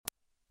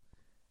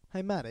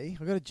Hey, Matty,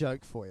 I've got a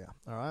joke for you,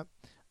 all right?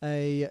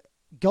 A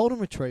golden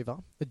retriever,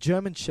 a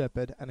German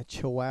shepherd, and a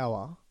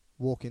chihuahua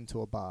walk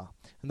into a bar.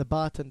 And the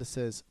bartender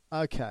says,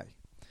 okay,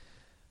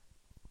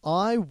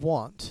 I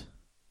want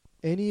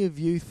any of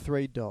you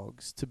three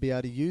dogs to be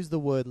able to use the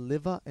word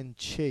liver and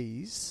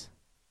cheese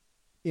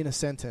in a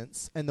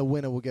sentence, and the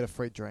winner will get a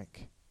free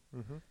drink.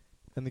 Mm-hmm.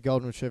 And the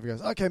golden retriever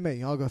goes, okay,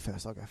 me, I'll go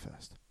first.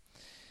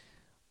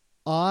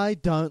 I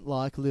don't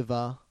like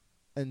liver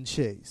and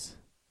cheese.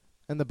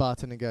 And the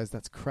bartender goes,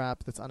 that's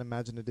crap, that's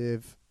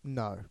unimaginative.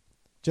 No.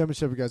 German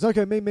shepherd goes,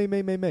 okay,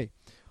 me.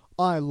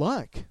 I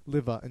like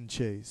liver and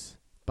cheese.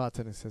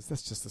 Bartender says,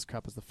 that's just as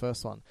crap as the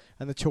first one.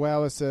 And the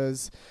chihuahua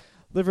says,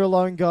 liver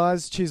alone,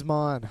 guys, cheese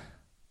mine.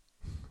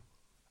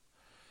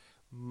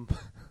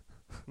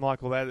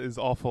 Michael, that is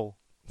awful.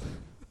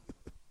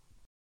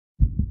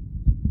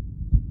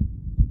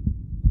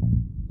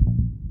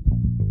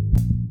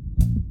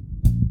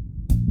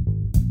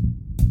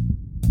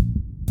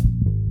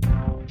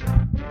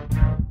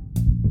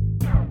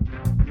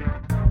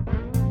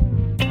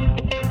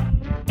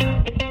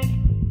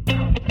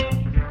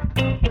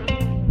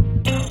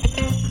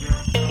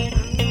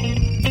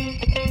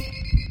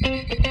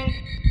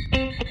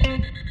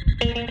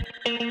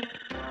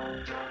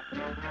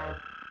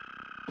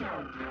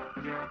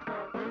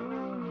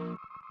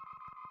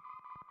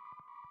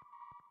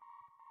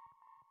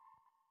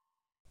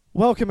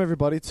 Welcome,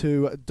 everybody,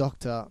 to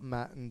Dr.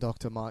 Matt and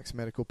Dr. Mike's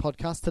Medical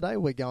Podcast. Today,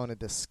 we're going to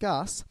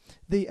discuss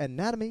the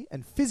anatomy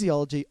and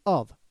physiology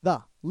of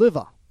the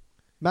liver.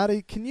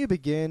 Matty, can you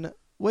begin?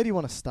 Where do you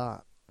want to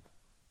start?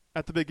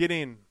 At the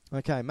beginning.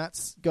 Okay,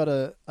 Matt's got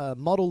a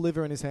model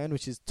liver in his hand,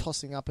 which is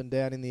tossing up and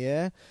down in the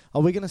air.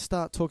 Are we going to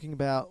start talking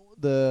about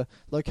the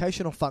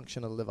location or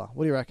function of the liver?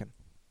 What do you reckon?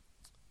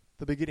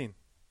 The beginning.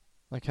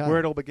 Okay. Where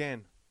it all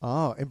began.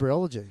 Oh,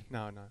 embryology.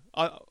 No.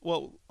 I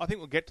think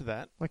we'll get to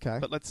that. Okay.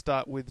 But let's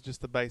start with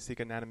just the basic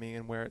anatomy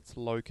and where it's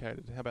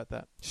located. How about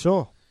that?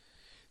 Sure.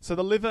 So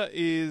the liver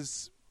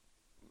is,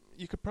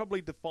 you could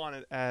probably define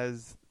it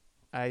as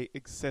a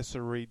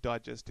accessory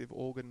digestive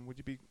organ. Would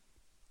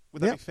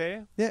that be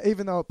fair? Yeah,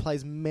 even though it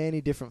plays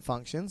many different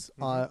functions,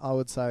 Mm-hmm. I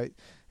would say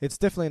it's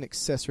definitely an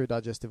accessory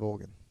digestive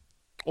organ.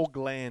 Or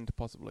gland,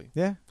 possibly.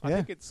 Yeah, I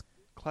think it's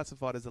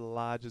classified as the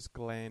largest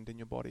gland in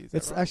your body. Is that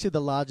it's right? actually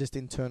the largest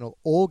internal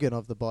organ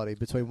of the body,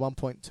 between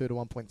 1.2 to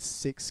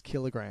 1.6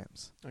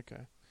 kilograms.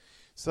 Okay.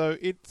 So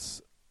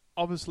it's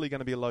obviously going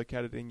to be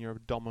located in your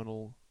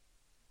abdominal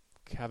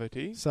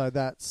cavity, So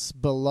that's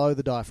below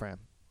the diaphragm.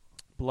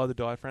 below the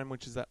diaphragm,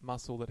 which is that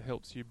muscle that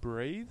helps you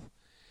breathe.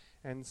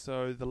 And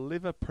so the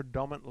liver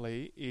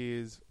predominantly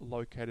is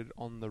located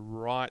on the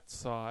right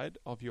side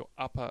of your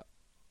upper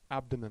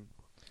abdomen.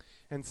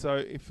 And so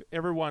if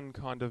everyone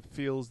kind of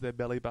feels their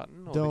belly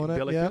button or Doing the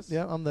it, umbilicus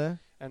yeah, I'm there.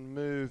 and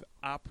move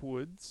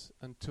upwards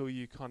until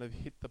you kind of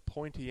hit the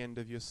pointy end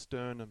of your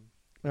sternum,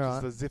 All which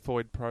right. is the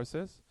xiphoid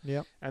process.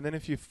 Yep. And then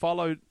if you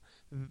follow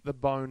the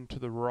bone to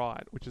the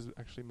right, which is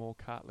actually more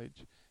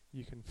cartilage,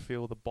 you can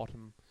feel the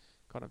bottom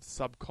kind of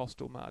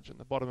subcostal margin,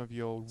 the bottom of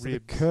your So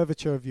ribs. the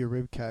curvature of your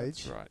rib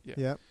cage. That's right, yeah.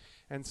 Yep.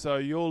 And so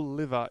your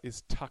liver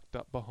is tucked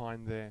up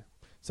behind there.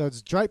 So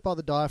it's draped by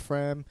the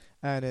diaphragm,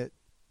 and it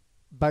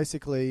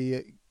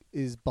basically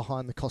is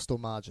behind the costal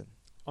margin,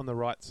 On the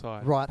right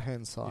side.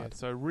 right-hand Yeah, side.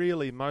 so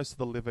really, most of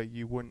the liver,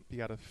 you wouldn't be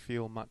able to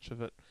feel much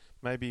of it.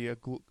 Maybe a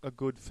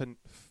good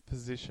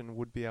physician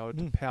would be able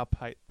to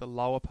palpate the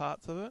lower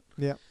parts of it,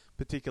 Yep.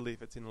 particularly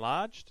if it's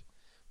enlarged.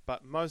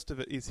 But most of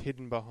it is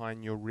hidden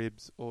behind your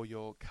ribs or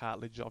your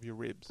cartilage of your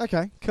ribs.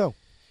 Okay, cool.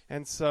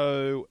 And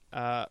so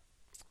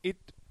it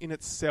in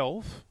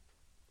itself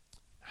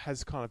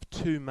has kind of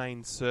two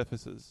main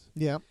surfaces.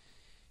 Yeah.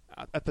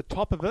 At the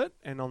top of it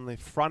and on the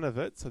front of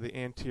it, so the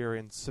anterior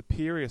and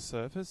superior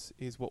surface,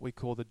 is what we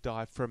call the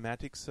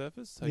diaphragmatic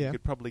surface. So Yeah. you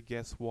could probably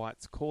guess why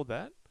it's called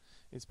that.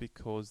 It's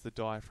because the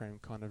diaphragm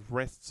kind of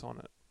rests on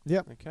it.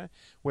 Yep. Okay.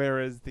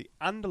 Whereas the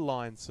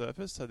underlying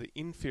surface, so the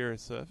inferior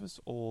surface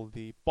or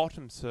the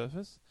bottom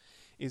surface,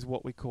 is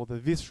what we call the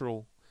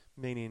visceral,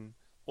 meaning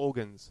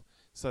organs.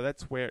 So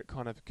that's where it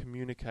kind of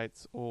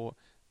communicates or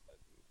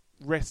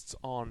rests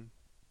on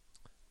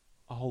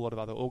a whole lot of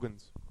other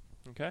organs.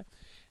 Okay.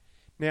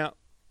 Now,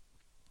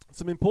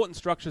 some important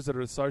structures that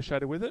are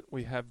associated with it.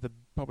 We have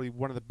probably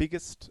one of the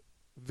biggest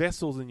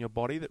vessels in your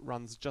body that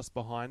runs just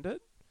behind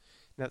it.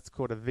 That's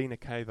called a vena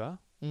cava.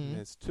 Mm.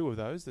 There's two of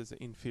those. There's an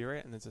inferior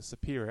and there's a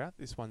superior.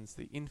 This one's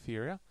the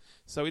inferior.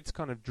 So it's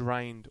kind of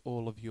drained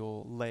all of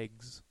your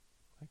legs,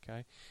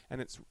 okay?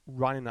 And it's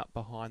running up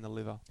behind the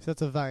liver. So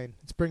it's a vein.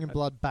 It's bringing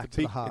blood back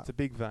to the heart. It's a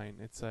big vein.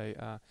 It's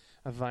a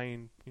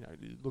vein,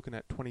 looking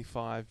at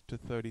 25 to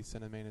 30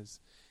 centimeters.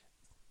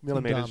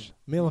 Millimeters.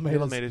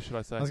 Millimeters, should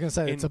I say. I was going to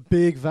say, it's a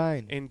big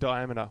vein. In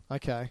diameter.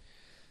 Okay.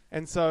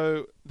 And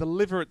so the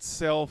liver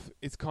itself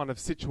is kind of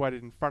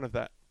situated in front of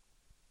that.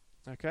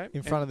 Okay?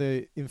 In front of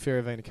the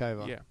inferior vena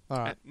cava. Yeah. All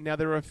right. Now,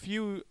 there are a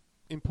few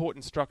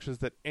important structures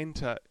that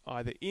enter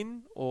either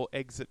in or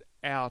exit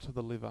out of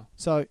the liver.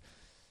 So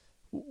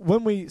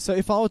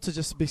if I were to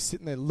just be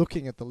sitting there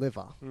looking at the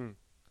liver,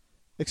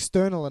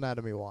 external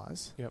anatomy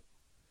wise, Yep.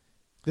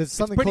 There's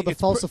something pretty- called the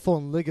it's pre-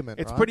 falciform ligament,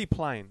 It's right? pretty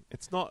plain.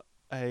 It's not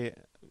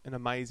an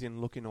amazing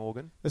looking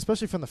organ.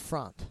 Especially from the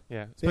front.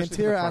 Yeah, The especially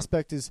anterior from the front.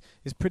 aspect is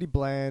pretty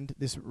bland,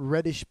 this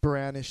reddish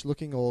brownish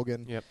looking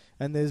organ. Yep.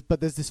 And there's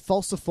this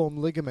falciform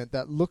ligament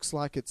that looks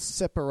like it's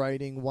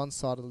separating one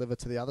side of the liver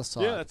to the other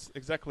side. Yeah, that's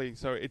exactly.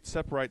 So it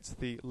separates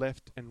the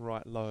left and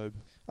right lobe.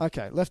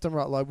 Okay, left and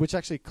right lobe, which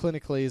actually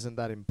clinically isn't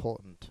that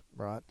important,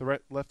 right? The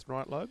left and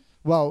right lobe.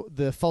 Well,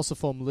 the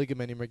falciform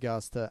ligament in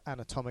regards to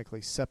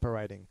anatomically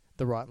separating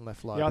the right and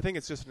left lobe. Yeah, I think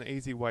it's just an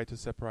easy way to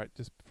separate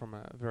just from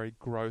a very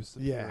gross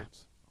Yeah.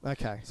 appearance.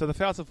 Okay. So the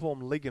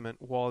falciform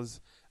ligament was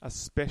a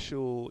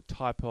special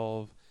type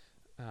of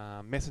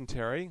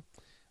mesentery.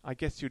 I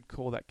guess you'd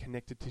call that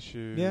connective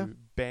tissue Yeah.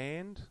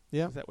 band.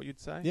 Yeah. Is that what you'd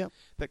say? Yep.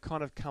 That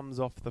kind of comes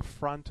off the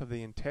front of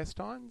the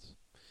intestines,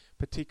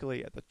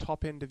 particularly at the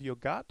top end of your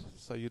gut.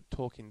 So you're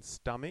talking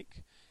stomach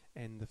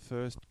and the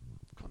first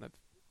kind of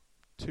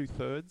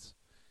 2/3,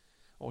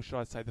 or should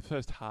I say the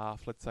first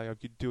half, let's say, of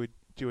your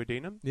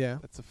duodenum. Yeah.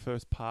 That's the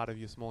first part of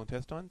your small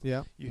intestines.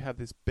 Yeah. You have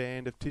this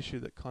band of tissue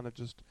that kind of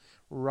just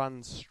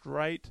runs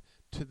straight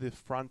to the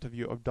front of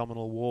your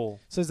abdominal wall.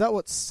 So is that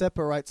what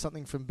separates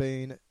something from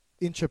being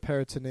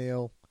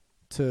intraperitoneal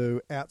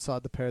to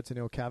outside the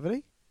peritoneal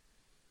cavity?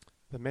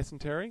 The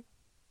mesentery.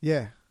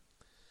 Yeah.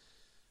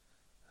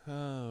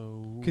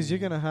 Oh. Because you're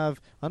going to have,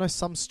 I know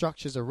some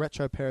structures are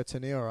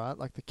retroperitoneal, right?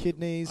 Like the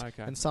kidneys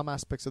Okay. and some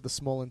aspects of the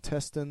small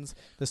intestines,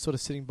 they're sort of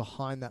sitting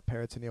behind that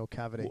peritoneal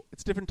cavity. Well,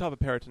 it's a different type of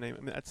peritoneum.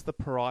 I mean, that's the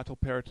parietal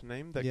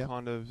peritoneum that Yeah.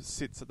 kind of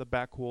sits at the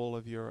back wall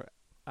of your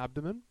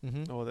abdomen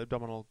Mm-hmm. or the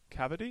abdominal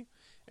cavity,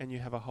 and you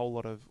have a whole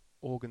lot of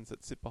organs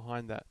that sit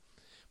behind that.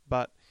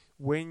 But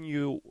when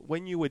you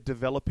were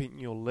developing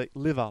your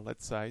liver,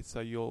 let's say,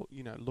 so you're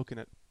looking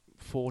at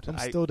 4 to I'm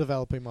 8 still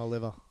developing my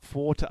liver.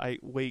 4 to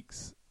 8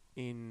 weeks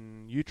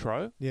in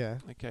utero. Yeah.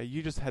 Okay,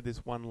 you just had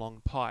this one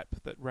long pipe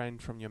that ran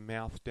from your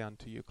mouth down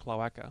to your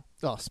cloaca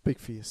Oh, speak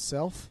for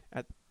yourself.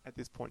 at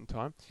this point in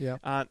time. Yeah.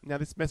 Now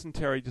this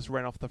mesentery just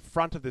ran off the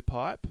front of the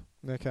pipe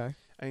Okay.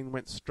 and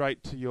went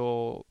straight to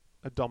your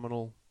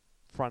abdominal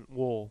front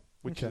wall,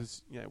 which Okay.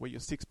 is where your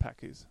six pack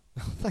is.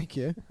 Thank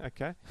you.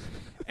 Okay,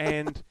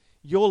 and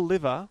your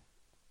liver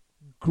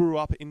grew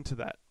up into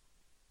that.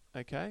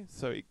 Okay,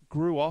 so it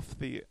grew off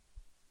the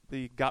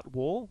gut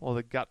wall or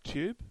the gut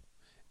tube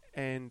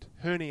and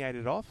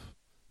herniated off.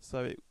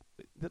 So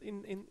So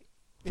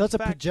it's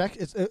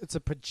it's a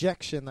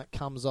projection that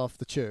comes off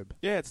the tube.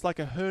 Yeah, it's like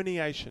a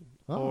herniation,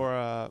 Oh.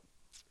 or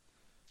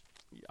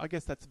I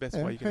guess that's the best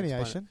way you can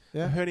explain it. herniation. A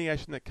Yeah.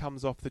 herniation that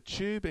comes off the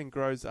tube and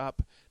grows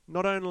up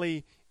not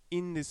only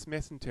in this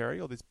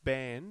mesentery or this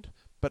band,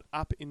 but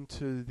up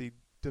into the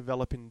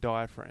developing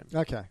diaphragm.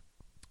 Okay.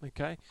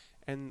 Okay,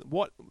 and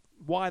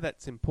why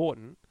that's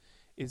important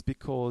is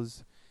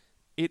because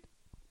it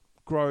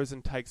grows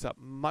and takes up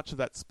much of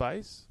that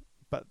space,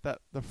 but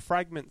that the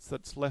fragments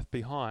that's left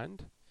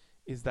behind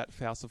is that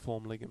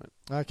falciform ligament.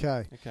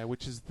 Okay. Okay,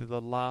 which is the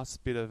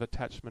last bit of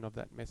attachment of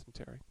that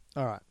mesentery.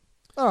 All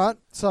right.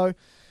 So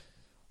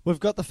we've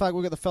got the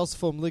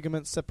falciform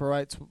ligament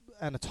separates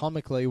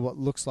anatomically what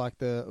looks like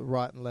the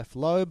right and left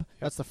lobe. Yep.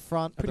 That's the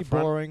front. At the Pretty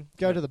front. boring.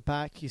 Go Yep. to the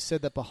back. You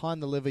said that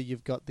behind the liver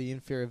you've got the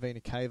inferior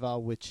vena cava,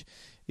 which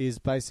is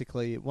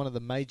basically one of the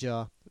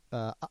major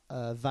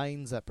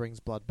veins that brings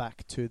blood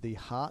back to the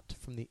heart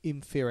from the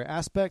inferior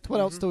aspect.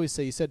 What else Mhm. do we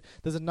see? You said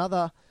there's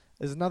another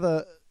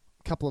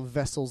couple of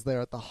vessels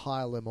there at the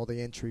hilum, or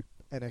the entry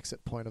and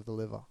exit point of the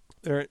liver.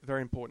 Very,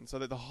 very important. So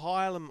that the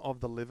hilum of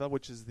the liver,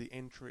 which is the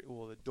entry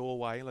or the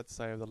doorway, let's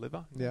say, of the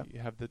liver. Yeah.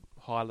 You have the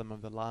hilum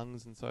of the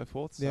lungs and so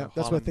forth. So Yeah,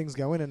 that's where hilum- things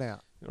go in and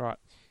out. Right.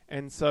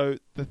 And so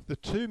the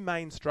two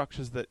main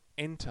structures that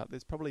enter,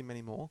 there's probably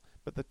many more,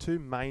 but the two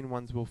main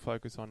ones we'll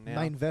focus on now.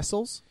 Main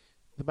vessels.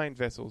 The main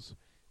vessels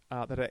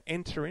that are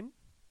entering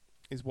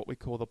is what we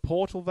call the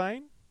portal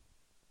vein,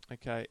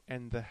 okay,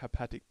 and the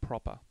hepatic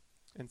proper.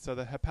 And so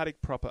the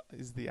hepatic proper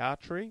is the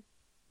artery,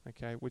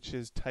 okay, which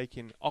is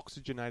taking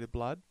oxygenated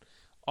blood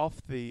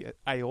off the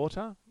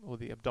aorta or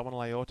the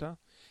abdominal aorta,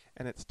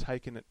 and it's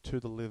taking it to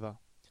the liver.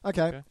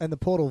 Okay. And the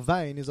portal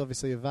vein is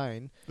obviously a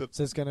vein, The-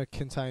 so it's going to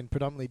contain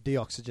predominantly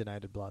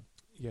deoxygenated blood.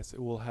 Yes, it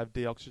will have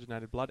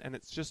deoxygenated blood, and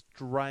it's just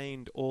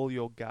drained all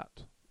your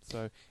gut.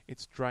 So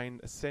it's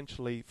drained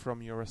essentially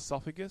from your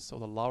esophagus or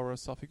the lower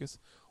esophagus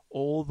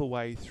all the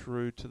way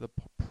through to the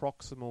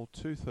proximal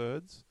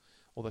 2/3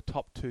 or the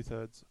top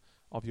 2/3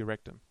 of your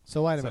rectum.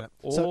 So wait a So minute.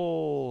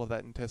 all of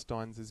that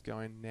intestines is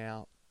going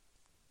now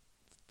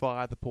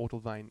via the portal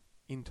vein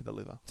into the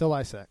liver. So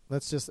wait a sec.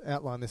 Let's just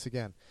outline this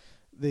again.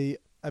 The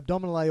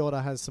abdominal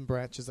aorta has some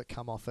branches that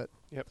come off it.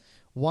 Yep.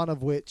 One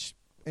of which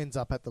ends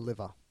up at the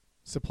liver,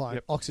 supplying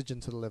Yep. oxygen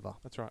to the liver.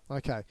 That's right.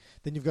 Okay.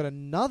 Then you've got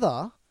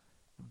another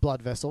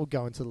blood vessel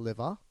going to the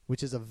liver,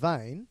 which is a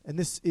vein, and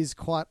this is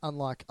quite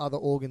unlike other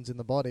organs in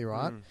the body,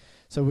 right? Mm.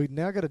 So we've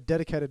now got a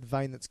dedicated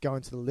vein that's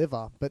going to the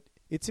liver, but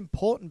it's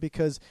important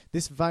because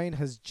this vein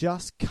has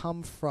just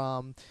come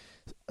from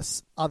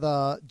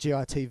other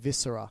GIT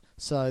viscera,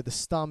 so the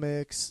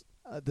stomachs,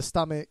 the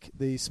stomach,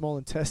 the small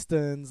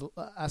intestines,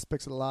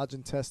 aspects of the large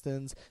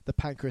intestines, the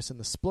pancreas and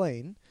the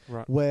spleen,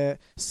 Right. where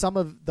some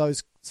of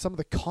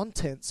the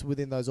contents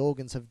within those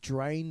organs have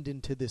drained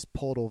into this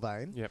portal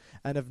vein Yep.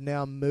 and have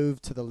now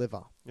moved to the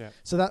liver. Yeah.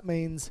 So that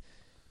means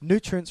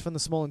nutrients from the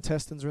small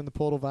intestines are in the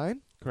portal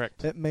vein.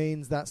 Correct. It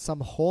means that some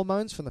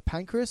hormones from the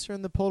pancreas are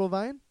in the portal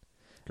vein.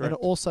 And Correct. it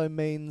also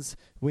means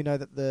we know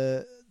that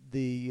the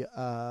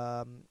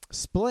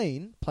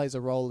spleen plays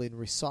a role in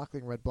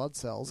recycling red blood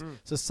cells. Mm.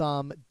 So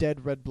some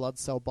dead red blood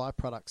cell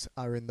byproducts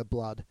are in the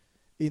blood,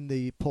 in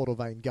the portal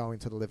vein going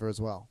to the liver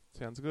as well.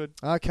 Sounds good.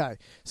 Okay,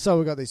 so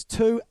we've got these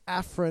two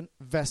afferent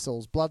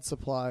vessels, blood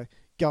supply,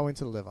 going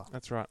to the liver.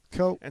 That's right.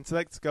 Cool. And so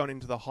that's going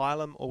into the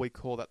hilum, or we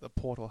call that the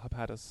portal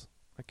hepatis.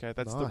 Okay,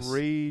 that's Nice. the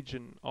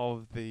region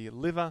of the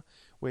liver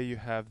where you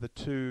have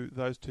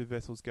those two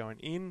vessels going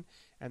in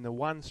and the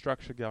one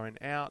structure going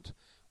out,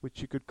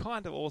 which you could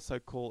kind of also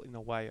call, in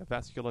a way, a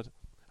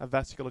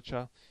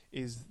vasculature,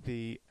 is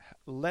the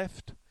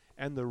left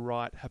and the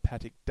right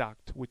hepatic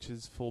duct, which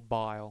is for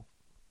bile.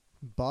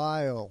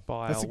 Bile.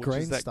 That's the which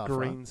green is that stuff,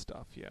 green right?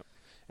 stuff, yeah.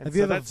 And Have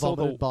you ever that's all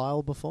vomited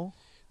bile before?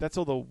 That's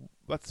all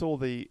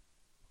the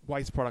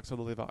waste products of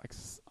the liver,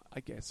 I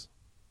guess.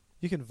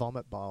 You can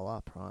vomit bile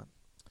up, right?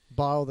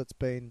 Bile that's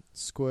been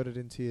squirted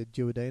into your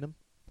duodenum,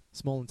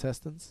 small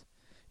intestines.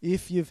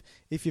 If you've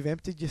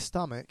emptied your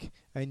stomach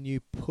and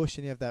you push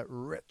and you have that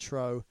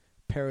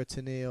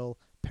retroperitoneal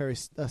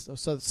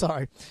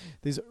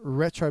these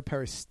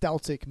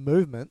retroperistaltic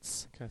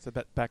movements, Okay, so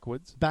that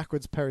backwards.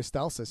 backwards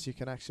peristalsis, you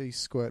can actually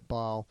squirt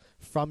bile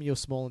from your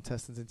small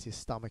intestines into your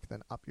stomach,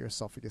 then up your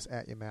esophagus,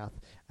 out your mouth,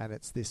 and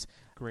it's this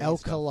Green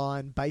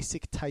alkaline,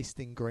 basic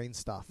tasting green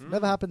stuff. Mm.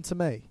 Never happened to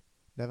me.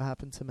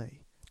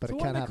 But So it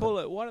why can do they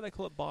happen. why do they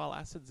call it bile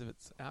acids if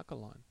it's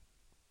alkaline?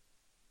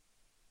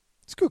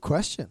 It's a good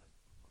question.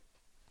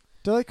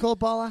 Do they call it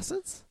bile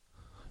acids?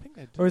 I think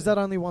they do. Or is that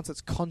only once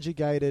it's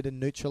conjugated and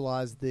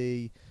neutralized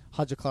the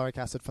hydrochloric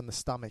acid from the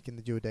stomach in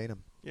the duodenum?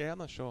 Yeah, I'm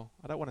not sure.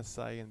 I don't want to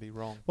say and be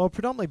wrong. Well,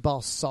 predominantly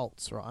bile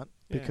salts, right?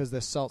 Yeah. Because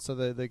they're salts, so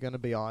they're going to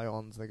be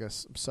ions. They go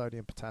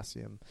sodium,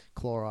 potassium,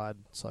 chloride,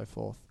 so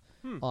forth.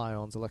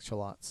 Ions,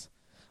 electrolytes.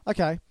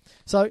 Okay,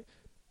 so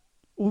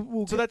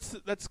we'll So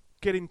that's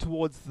getting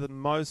towards the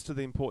most of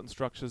the important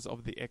structures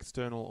of the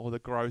external or the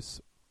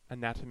gross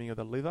anatomy of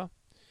the liver.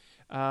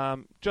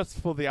 Just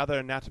for the other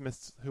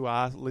anatomists who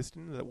are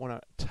listening that want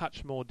to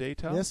touch more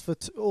detail. yes, for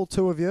all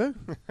two of you.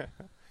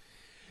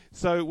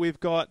 So we've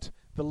got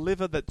the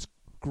liver that's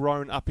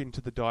grown up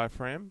into the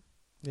diaphragm.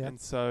 Yeah. And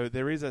so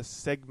there is a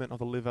segment of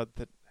the liver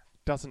that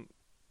doesn't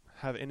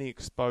have any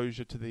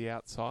exposure to the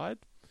outside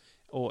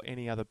or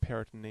any other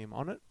peritoneum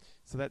on it.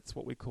 So that's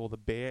what we call the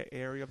bare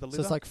area of the liver.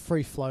 So it's like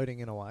free floating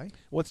in a way.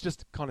 Well, it's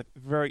just kind of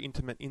very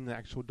intimate in the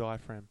actual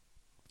diaphragm.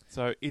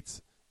 So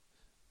it's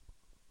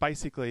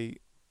basically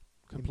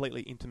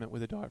completely intimate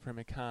with the diaphragm.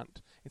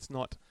 It's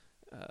not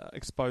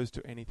exposed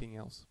to anything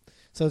else.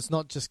 So it's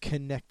not just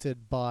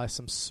connected by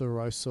some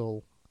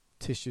serosal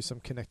tissue, some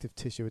connective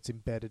tissue. It's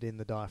embedded in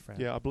the diaphragm.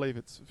 Yeah, I believe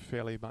it's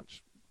fairly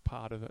much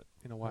part of it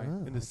in a way,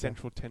 in the okay.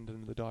 central tendon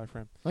of the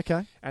diaphragm.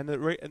 Okay. And the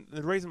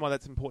reason why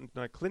that's important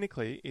to know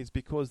clinically is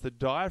because the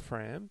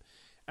diaphragm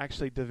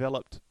actually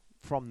developed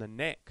from the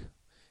neck,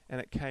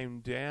 and it came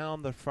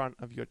down the front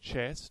of your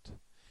chest,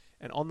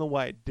 and on the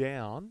way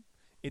down,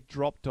 it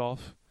dropped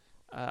off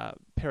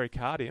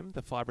pericardium,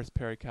 the fibrous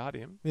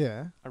pericardium,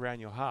 Yeah. around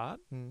your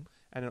heart, Mm.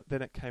 and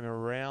then it came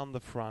around the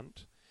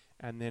front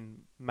and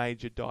then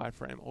made your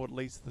diaphragm, or at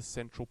least the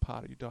central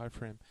part of your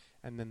diaphragm,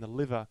 and then the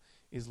liver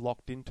is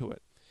locked into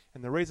it.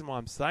 And the reason why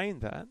I'm saying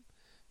that,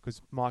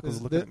 because Michael's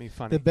looking at me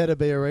funny, There better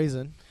be a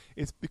reason.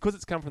 it's because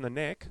it's come from the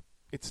neck,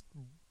 it's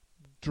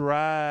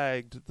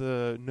dragged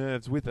the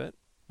nerves with it,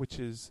 which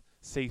is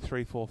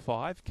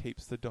C345,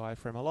 keeps the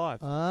diaphragm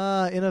alive.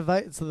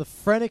 Innovate. So the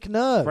phrenic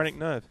nerve. Phrenic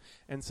nerve.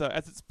 And so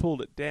as it's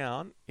pulled it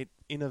down, it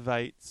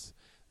innervates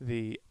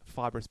the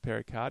fibrous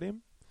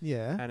pericardium,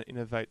 Yeah. and it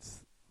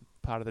innervates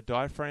part of the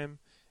diaphragm,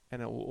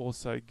 and it will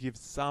also give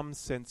some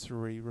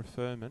sensory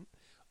referment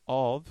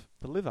of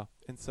the liver.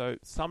 And so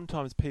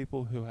sometimes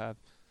people who have,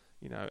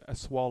 a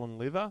swollen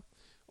liver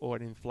or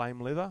an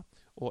inflamed liver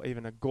or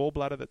even a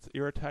gallbladder that's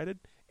irritated,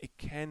 it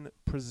can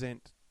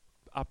present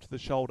up to the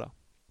shoulder.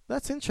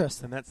 That's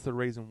interesting. And that's the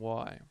reason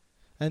why.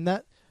 And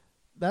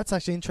that's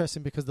actually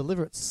interesting because the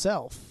liver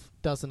itself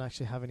doesn't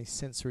actually have any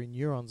sensory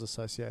neurons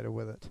associated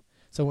with it.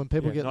 So when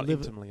people get not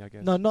liver, intimately, I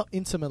guess. no, not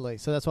intimately.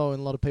 So that's why when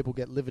a lot of people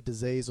get liver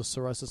disease or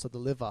cirrhosis of the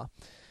liver,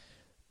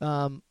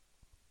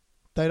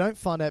 they don't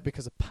find out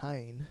because of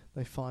pain.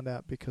 They find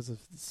out because of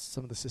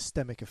some of the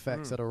systemic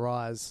effects that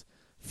arise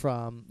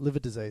from liver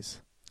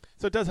disease.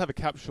 So it does have a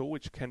capsule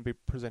which can be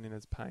presenting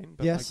as pain,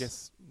 but Yes. I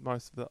guess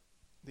most of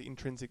the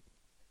intrinsic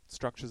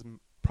structures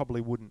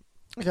probably wouldn't.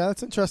 Okay,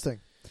 that's interesting.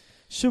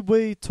 Should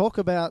we talk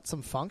about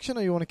some function,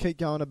 or you want to keep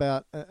going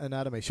about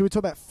anatomy? Should we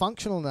talk about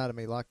functional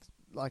anatomy, like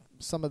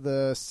some of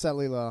the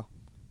cellular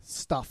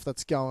stuff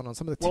that's going on,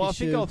 some of the Well,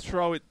 tissue? I think I'll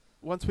throw it,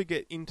 once we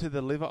get into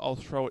the liver, I'll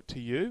throw it to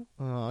you.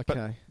 Oh,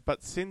 okay.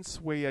 But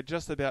since we are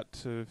just about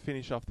to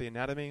finish off the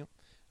anatomy,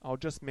 I'll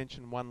just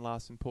mention one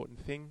last important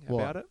thing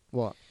What? about it.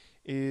 What?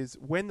 Is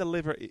when the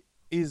liver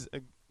is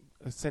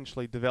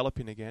essentially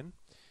developing again,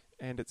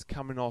 and it's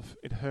coming off,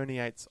 it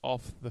herniates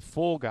off the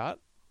foregut,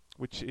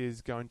 which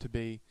is going to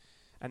be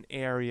an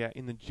area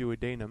in the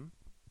duodenum.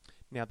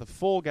 Now, the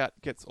foregut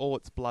gets all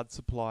its blood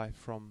supply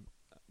from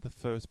the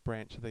first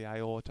branch of the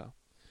aorta.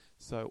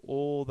 So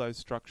all those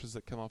structures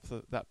that come off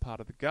that part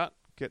of the gut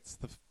gets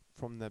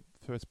from the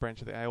first branch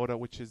of the aorta,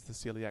 which is the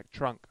celiac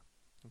trunk.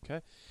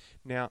 Okay.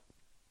 Now,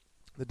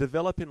 the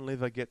developing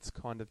liver gets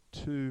kind of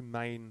two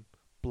main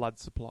blood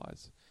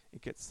supplies.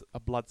 It gets a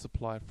blood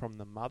supply from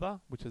the mother,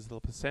 which is the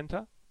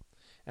placenta,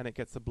 and it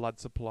gets a blood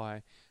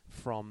supply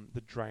from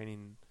the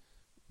draining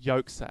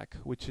yolk sac,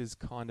 which is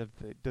kind of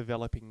the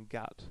developing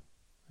gut.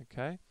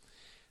 Okay?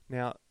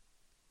 Now,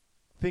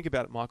 think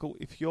about it, Michael.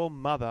 If your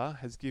mother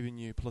has given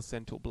you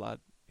placental blood,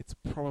 it's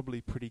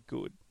probably pretty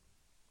good.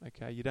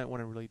 Okay? You don't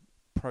want to really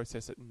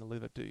process it in the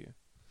liver, do you?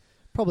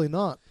 Probably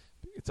not.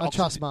 I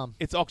trust Mum.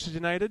 It's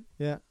oxygenated,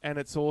 Yeah. and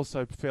it's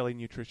also fairly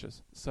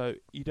nutritious. So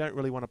you don't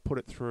really want to put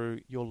it through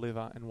your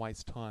liver and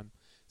waste time.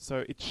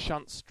 So it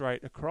shunts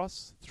straight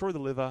across through the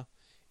liver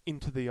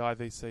into the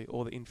IVC,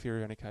 or the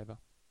inferior vena cava.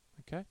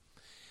 Okay?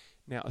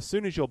 Now, as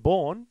soon as you're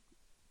born,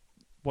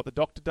 what the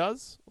doctor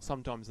does, or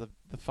sometimes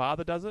the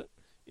father does it,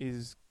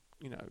 is,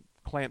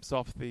 clamps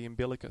off the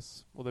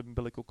umbilicus, or the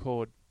umbilical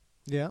cord.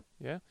 Yeah.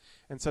 Yeah?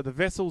 And so the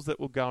vessels that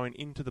were going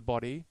into the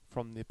body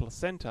from the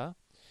placenta,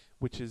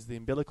 which is the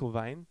umbilical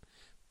vein,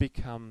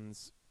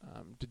 becomes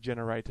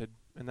degenerated,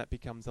 and that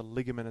becomes a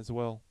ligament as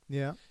well.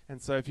 Yeah.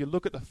 And so if you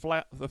look at the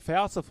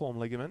falciform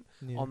ligament,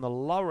 Yeah. on the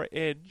lower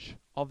edge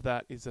of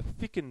that is a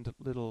thickened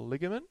little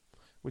ligament,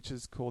 which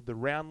is called the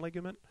round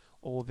ligament,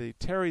 or the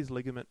teres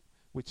ligament,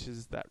 which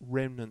is that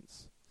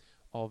remnants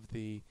of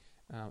the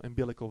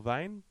umbilical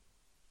vein.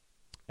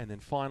 And then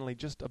finally,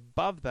 just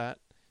above that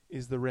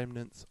is the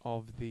remnants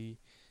of the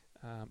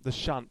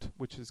shunt,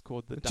 which is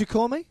called the What you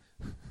call me?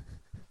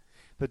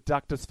 the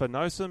ductus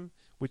venosum,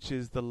 which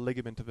is the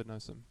ligament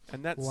venosum.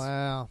 And that's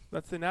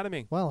the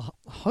anatomy. Well,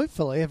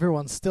 hopefully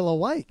everyone's still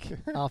awake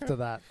after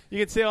that. You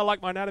can see I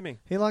like my anatomy.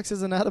 He likes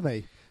his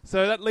anatomy.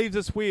 So that leaves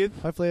us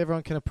with Hopefully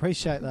everyone can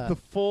appreciate that. the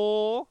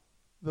four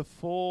the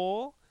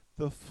four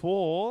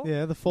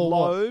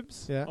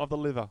lobes Yeah. of the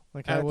liver, Okay,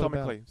 what about-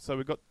 anatomically. So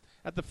we've got,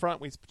 at the front,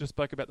 we just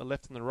spoke about the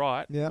left and the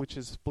right, Yeah. which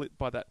is split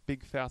by that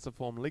big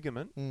falciform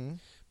ligament. Mm.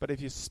 But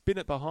if you spin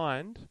it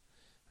behind,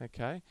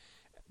 okay,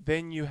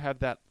 then you have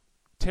that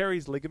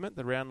teres ligament,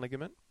 the round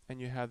ligament, and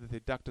you have the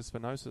ductus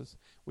venosus,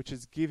 which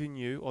is giving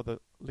you, or the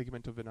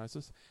ligamentum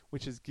venosus,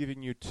 which is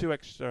giving you 2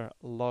 extra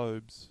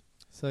lobes.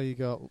 So you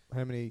got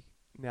how many?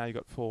 Now you've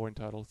got 4 in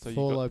total. So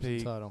 4 you've got lobes the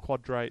in total.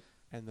 quadrate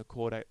and the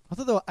caudate. I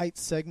thought there were 8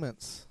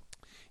 segments.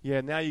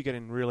 Yeah, now you're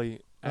getting really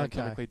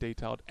anatomically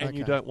detailed, and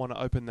you Okay. don't want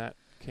to open that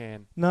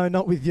can. No,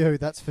 not with you,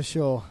 that's for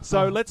sure.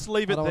 So Oh, let's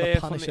leave I it don't wanna there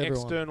from punish the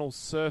everyone. external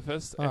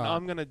surface, and Alright.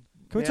 I'm going to...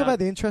 Can we talk about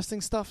the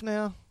interesting stuff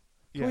now?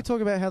 Can we talk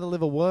about how the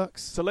liver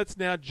works? So let's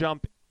now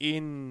jump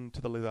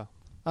into the liver.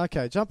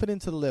 Okay, jumping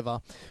into the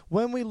liver.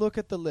 When we look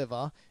at the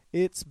liver,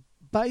 it's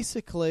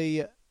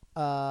basically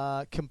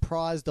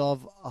comprised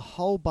of a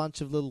whole bunch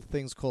of little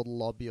things called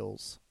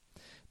lobules.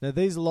 Now,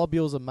 these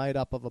lobules are made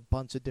up of a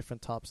bunch of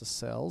different types of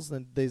cells,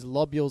 and these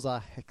lobules are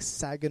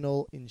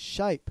hexagonal in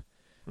shape.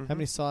 Mm-hmm. How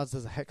many sides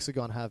does a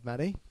hexagon have,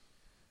 Matty?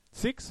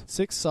 6?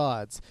 6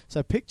 sides.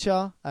 So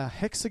picture a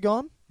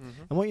hexagon.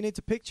 Mm-hmm. And what you need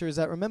to picture is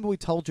that, remember we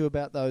told you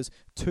about those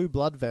 2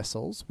 blood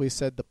vessels. We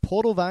said the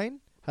portal vein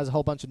has a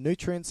whole bunch of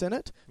nutrients in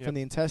it from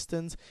the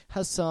intestines,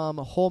 has some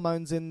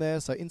hormones in there,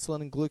 so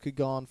insulin and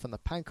glucagon from the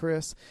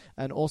pancreas,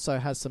 and also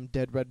has some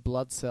dead red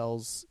blood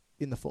cells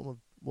in the form of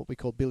what we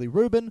call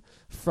bilirubin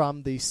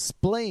from the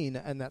spleen,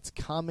 and that's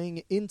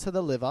coming into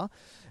the liver.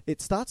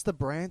 It starts to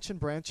branch and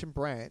branch and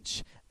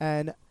branch,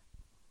 and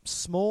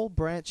small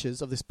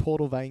branches of this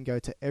portal vein go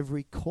to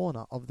every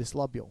corner of this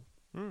lobule.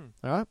 Mm.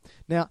 All right.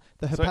 Now,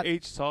 So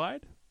each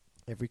side?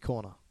 every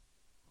corner,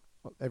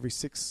 every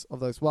 6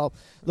 of those. Well,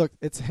 look,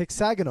 it's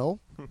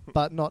hexagonal,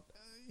 but not,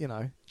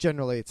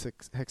 generally it's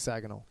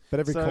hexagonal. But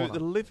every so corner the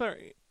liver,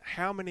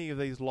 how many of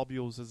these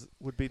lobules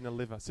would be in the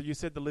liver? So you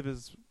said the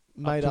liver's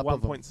made up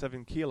up to of them.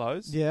 1.7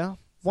 kilos. Yeah.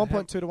 So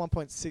 1.2 to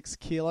 1.6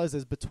 kilos.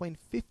 There's between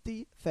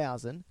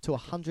 50,000 to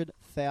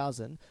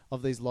 100,000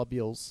 of these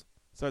lobules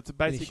So it's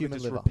basically human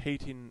just liver.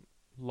 repeating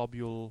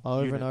lobule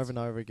over units. and over and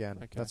over again.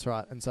 Okay. That's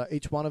right. And so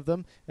each one of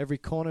them, every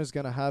corner is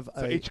going to have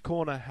So a each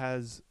corner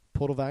has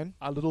portal vein.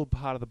 a little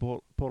part of the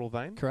portal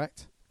vein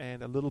Correct.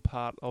 and a little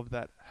part of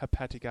that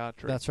hepatic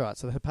artery. That's right.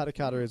 So the hepatic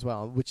artery as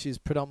well, which is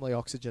predominantly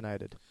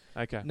oxygenated.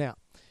 Okay. Now,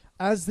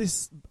 as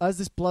this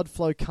blood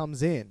flow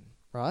comes in,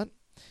 right,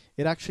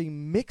 it actually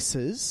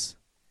mixes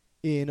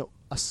in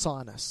a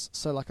sinus,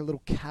 so like a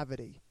little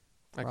cavity,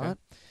 Okay. right?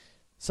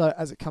 So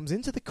as it comes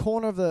into the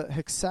corner of the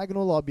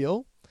hexagonal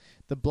lobule,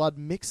 the blood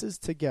mixes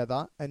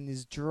together and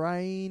is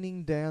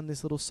draining down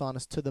this little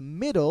sinus to the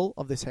middle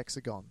of this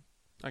hexagon.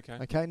 Okay.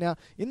 Okay, now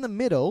in the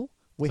middle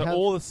we so have...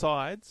 all the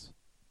sides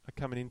are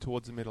coming in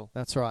towards the middle.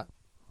 That's right.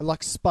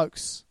 like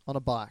spokes on a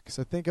bike.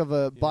 So think of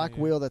a bike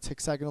yeah. wheel that's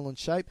hexagonal in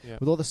shape Yeah.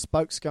 with all the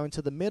spokes going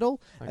to the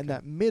middle, Okay. and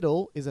that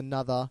middle is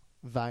another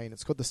vein.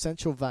 It's called the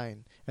central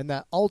vein, and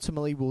that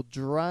ultimately will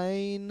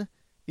drain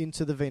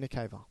into the vena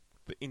cava.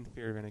 The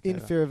inferior vena cava.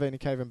 Inferior vena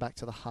cava and back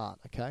to the heart,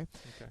 okay?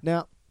 Okay.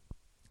 Now,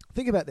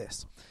 think about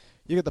this.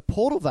 You got the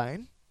portal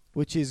vein,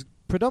 which is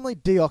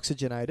predominantly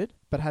deoxygenated,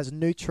 but has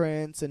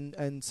nutrients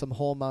and some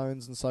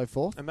hormones and so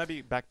forth. And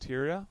maybe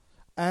bacteria.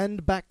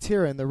 And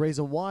bacteria. And the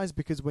reason why is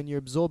because when you're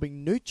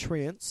absorbing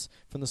nutrients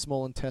from the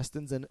small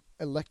intestines and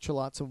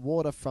electrolytes and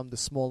water from the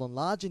small and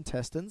large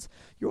intestines,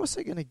 you're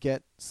also going to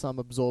get some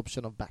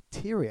absorption of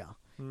bacteria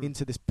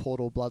into this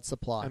portal blood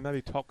supply. And maybe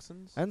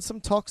toxins. And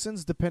some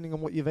toxins, depending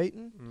on what you've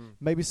eaten.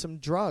 Maybe some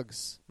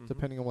drugs, Mhm.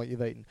 depending on what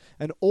you've eaten.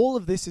 And all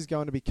of this is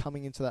going to be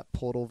coming into that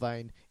portal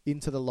vein,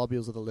 into the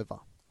lobules of the liver.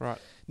 Right.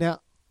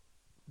 Now,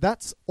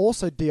 that's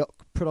also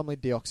predominantly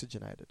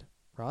deoxygenated,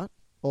 right?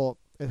 Or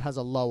it has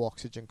a low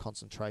oxygen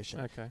concentration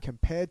Okay.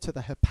 compared to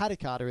the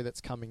hepatic artery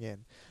that's coming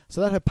in. So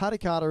that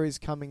hepatic artery is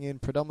coming in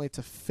predominantly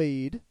to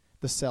feed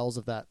the cells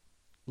of that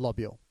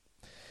lobule.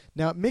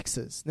 Now, it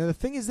mixes. Now, the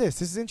thing is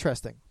this is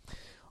interesting.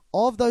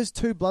 Of those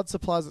two blood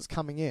supplies that's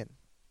coming in,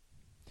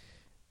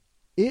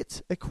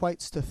 it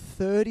equates to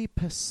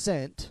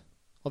 30%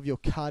 of your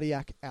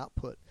cardiac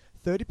output.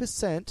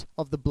 30%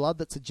 of the blood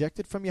that's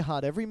ejected from your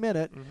heart every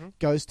minute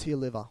goes to your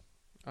liver.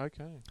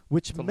 Okay.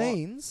 Which That's a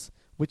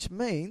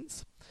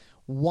means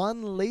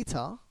 1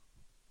 litre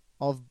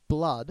of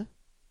blood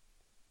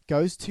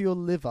goes to your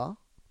liver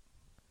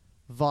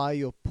via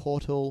your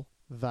portal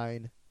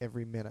vein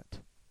every minute.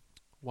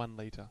 1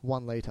 litre.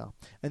 1 litre.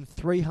 And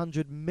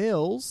 300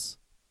 mils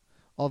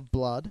of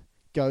blood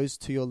goes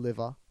to your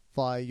liver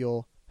via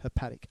your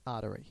hepatic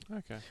artery.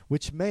 Okay.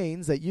 Which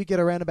means that you get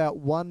around about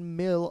 1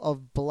 mil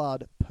of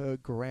blood per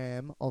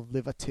gram of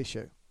liver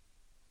tissue.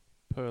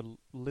 Per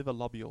liver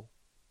lobule.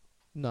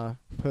 No,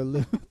 per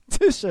liver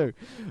tissue.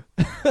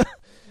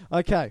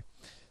 Okay.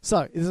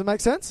 So, does it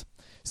make sense?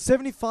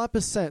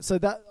 75%. So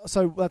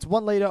that's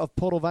 1 litre of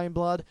portal vein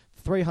blood,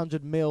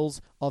 300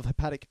 mils of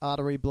hepatic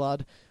artery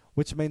blood,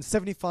 which means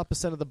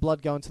 75% of the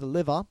blood going to the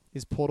liver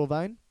is portal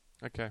vein.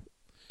 Okay.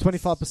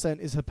 25%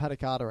 is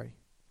hepatic artery.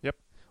 Yep.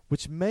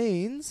 Which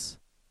means,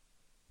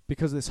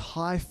 because of this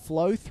high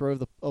flow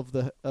through of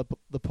the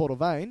portal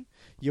vein,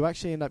 you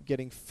actually end up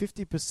getting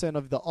 50%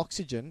 of the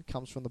oxygen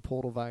comes from the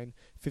portal vein,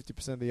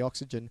 50% of the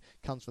oxygen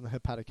comes from the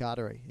hepatic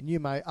artery. And you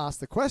may ask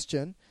the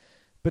question,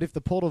 but if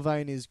the portal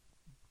vein is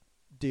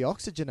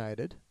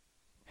deoxygenated,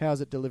 how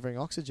is it delivering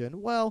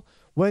oxygen? Well,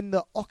 when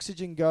the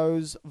oxygen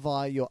goes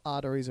via your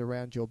arteries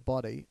around your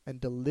body and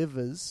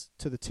delivers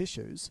to the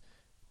tissues,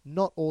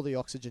 not all the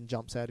oxygen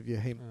jumps out of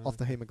your off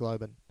the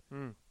hemoglobin.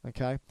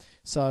 Okay?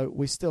 So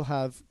we still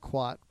have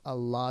quite a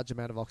large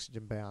amount of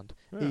oxygen bound,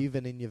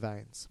 even in your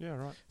veins. Yeah,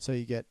 right. So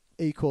you get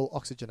equal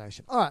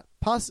oxygenation. All right,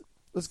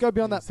 let's go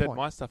beyond that said point.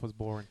 my stuff was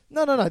boring.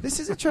 No.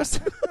 This is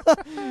interesting.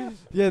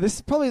 Yeah,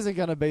 this probably isn't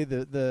going to be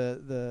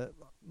the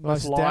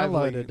most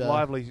downloaded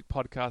lively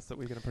podcast that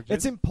we're going to produce.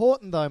 It's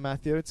important though,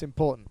 Matthew. It's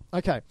important.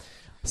 Okay,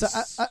 so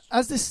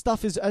as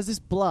this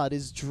blood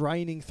is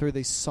draining through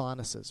these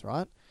sinuses,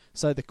 right?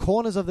 So the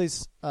corners of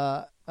these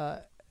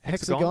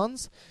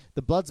hexagons,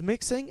 the blood's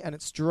mixing and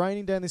it's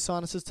draining down these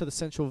sinuses to the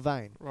central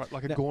vein. Right,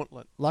 like a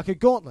gauntlet. Like a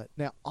gauntlet.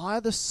 Now,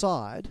 either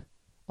side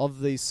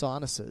of these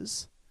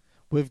sinuses,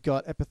 we've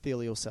got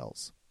epithelial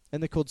cells,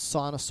 and they're called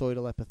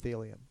sinusoidal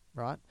epithelium.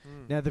 Right?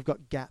 Now they've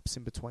got gaps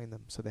in between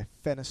them, so they're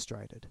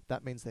fenestrated.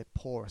 That means they're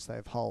porous, they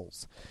have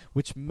holes.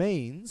 Which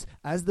means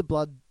as the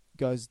blood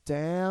goes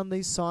down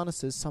these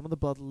sinuses, some of the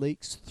blood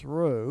leaks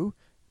through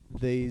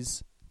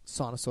these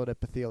sinusoid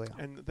epithelia.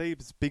 And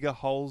these bigger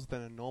holes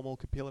than a normal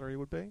capillary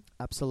would be?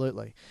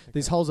 Absolutely. Okay.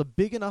 These holes are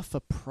big enough for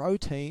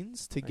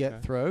proteins to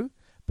get through,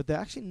 but they're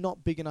actually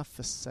not big enough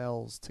for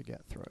cells to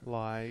get through.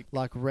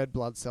 Like red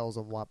blood cells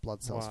or white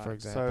blood cells, for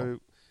example. So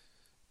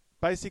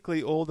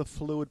basically, all the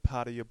fluid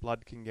part of your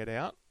blood can get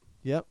out.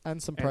 Yep,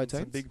 and some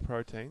proteins. Some big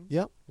proteins.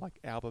 Yep. Like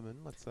albumin,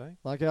 let's say.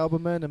 Like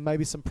albumin and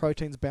maybe some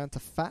proteins bound to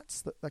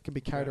fats that can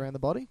be carried around the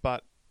body.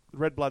 But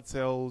red blood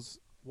cells,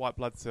 white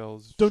blood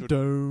cells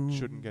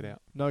shouldn't get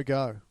out. No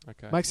go.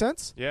 Okay. Make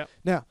sense? Yeah.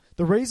 Now,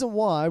 the reason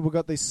why we've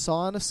got these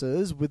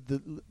sinuses with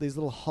these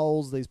little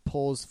holes, these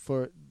pores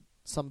for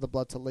some of the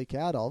blood to leak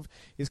out of,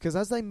 is because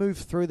as they move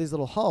through these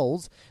little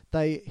holes,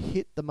 they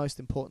hit the most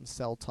important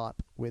cell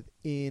type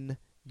within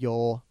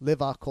your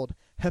liver called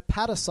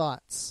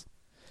hepatocytes.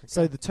 Okay.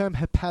 So the term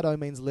hepato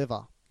means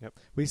liver. Yep.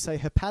 We say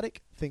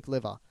hepatic, think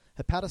liver.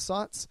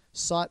 Hepatocytes,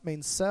 site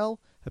means cell,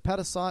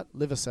 hepatocyte,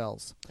 liver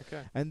cells.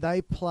 Okay. And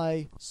they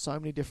play so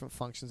many different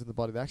functions in the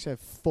body. They actually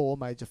have 4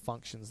 major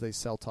functions, these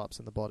cell types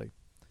in the body.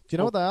 Do you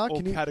know what they are?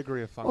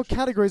 Category of function. Or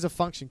categories of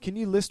function. Can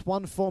you list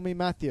one for me,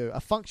 Matthew? A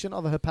function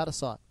of a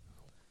hepatocyte.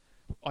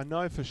 I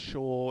know for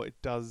sure it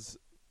does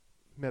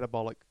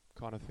metabolic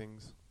kind of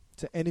things.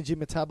 So energy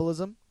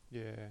metabolism?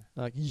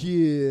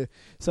 Yeah.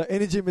 So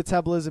energy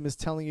metabolism is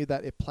telling you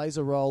that it plays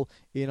a role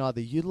in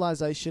either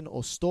utilization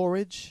or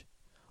storage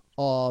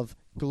of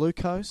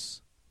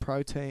glucose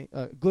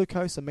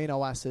glucose,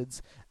 amino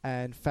acids,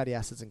 and fatty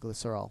acids and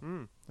glycerol.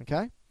 Mm.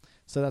 Okay,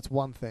 so that's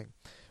one thing.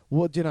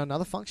 What do you know?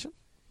 Another function?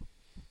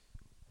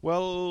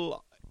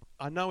 Well,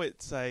 I know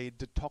it's a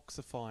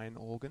detoxifying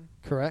organ,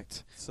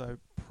 Correct. so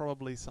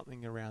probably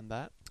something around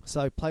that.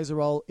 So it plays a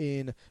role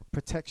in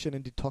protection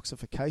and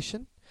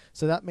detoxification.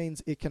 So that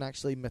means it can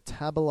actually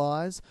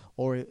metabolize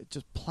or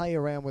just play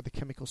around with the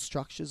chemical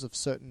structures of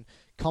certain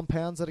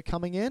compounds that are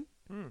coming in.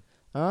 Mm.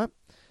 All right.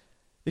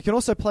 It can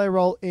also play a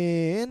role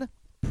in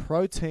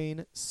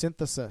protein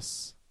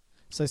synthesis.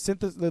 So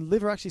the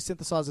liver actually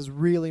synthesizes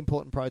really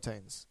important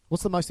proteins.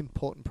 What's the most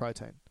important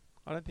protein?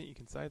 I don't think you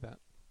can say that.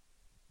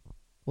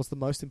 What's the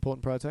most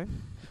important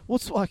protein?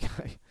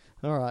 Okay?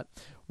 All right.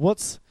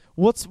 What's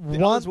The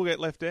one? others will get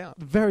left out.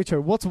 Very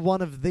true. What's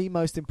one of the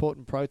most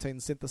important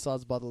proteins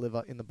synthesized by the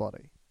liver in the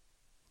body?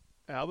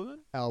 Albumin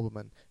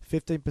Albumin.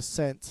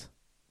 15%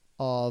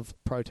 of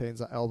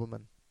proteins are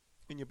albumin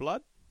in your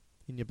blood.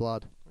 in your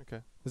blood.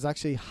 Okay. There's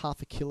actually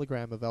 0.5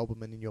 kilogram of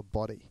albumin in your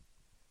body.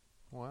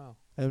 Wow.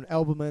 And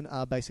albumin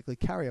are basically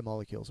carrier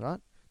molecules, right?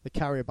 They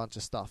carry a bunch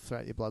of stuff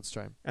throughout your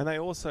bloodstream. And they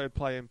also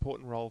play an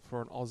important role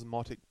for an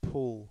osmotic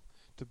pull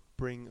to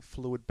bring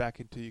fluid back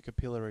into your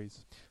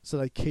capillaries. So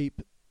they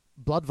keep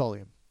blood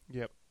volume.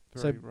 Yep.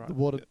 So Very right. the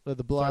water,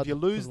 the blood So if you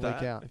lose doesn't leak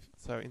that, out.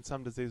 so in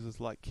some diseases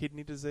like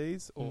kidney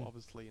disease or Mm.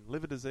 obviously in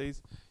liver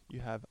disease, you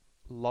have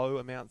low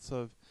amounts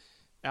of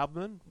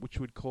albumin, which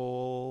would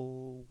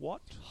call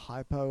what?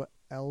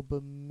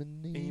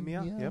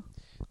 Hypoalbuminemia. Yep.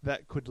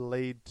 That could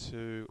lead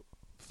to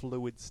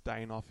fluid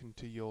staying off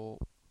into your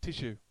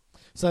tissue.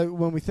 So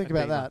when we think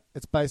about Edema. that,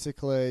 it's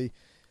basically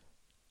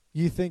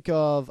you think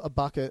of a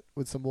bucket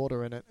with some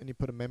water in it and you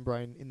put a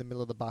membrane in the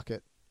middle of the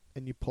bucket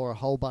and you pour a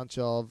whole bunch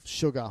of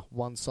sugar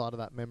one side of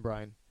that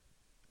membrane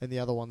and the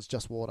other one's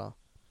just water.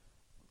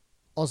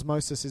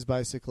 Osmosis is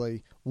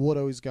basically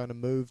water is going to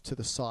move to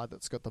the side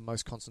that's got the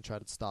most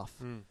concentrated stuff.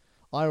 Mm.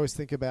 I always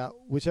think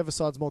about whichever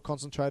side's more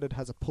concentrated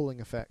has a pulling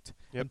effect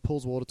Yep. and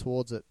pulls water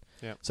towards it.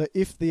 Yep. So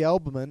if the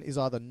albumin is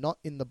either not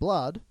in the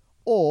blood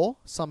or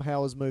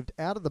somehow has moved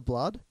out of the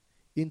blood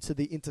into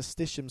the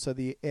interstitium, so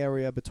the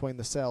area between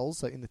the cells,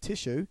 so in the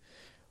tissue,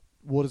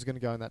 water's going to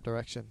go in that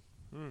direction.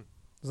 Mm.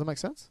 Does that make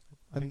sense?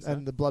 I think so.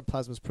 And the blood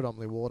plasma is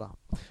predominantly water.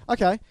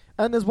 Okay,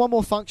 and there's one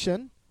more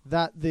function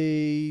that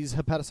these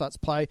hepatocytes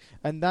play,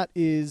 and that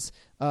is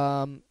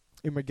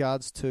in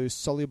regards to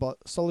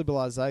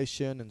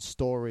solubilization and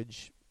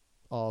storage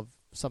of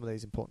some of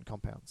these important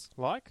compounds.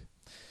 Like?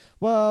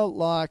 Well,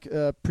 like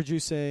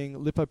producing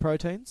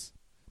lipoproteins.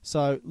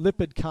 So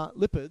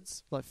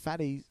lipids, like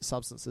fatty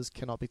substances,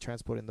 cannot be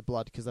transported in the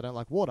blood because they don't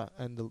like water,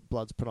 and the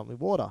blood's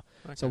predominantly water.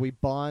 Okay. So we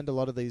bind a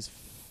lot of these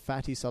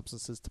fatty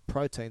substances to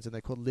proteins, and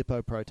they're called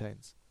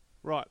lipoproteins.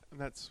 Right, and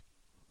that's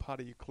part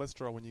of your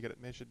cholesterol when you get it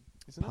measured,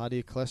 isn't Part of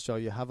your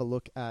cholesterol. You have a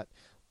look at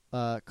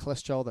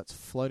cholesterol that's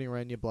floating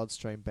around your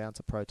bloodstream bound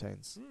to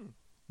proteins, it?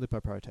 Mm.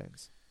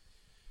 lipoproteins.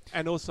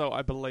 And also,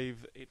 I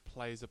believe it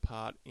plays a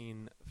part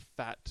in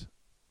fat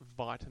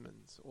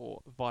vitamins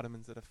or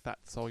vitamins that are fat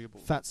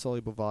soluble. Fat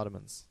soluble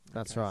vitamins.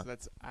 That's Okay, right. So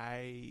that's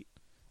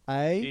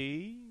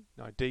D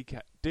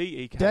Deca.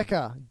 E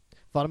K.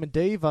 Vitamin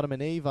D,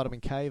 vitamin E, vitamin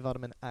K,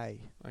 vitamin A.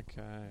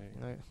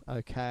 Okay.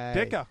 Okay.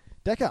 Deca.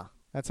 Deca.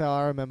 That's how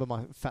I remember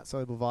my fat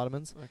soluble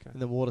vitamins. Okay.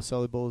 And the water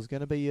soluble is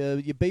going to be your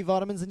B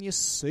vitamins and your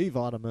C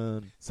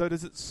vitamin. So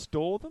does it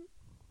store them?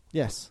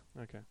 Yes.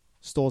 Okay.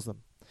 Stores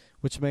them.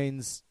 Which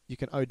means you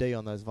can OD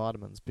on those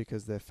vitamins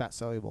because they're fat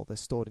soluble. They're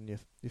stored in your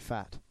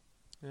fat.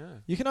 Yeah.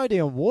 You can OD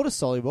on water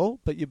soluble,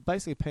 but you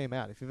basically pee them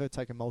out. If you've ever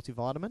taken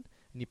multivitamin and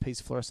your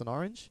pee's fluorescent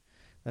orange,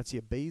 that's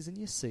your B's and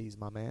your C's,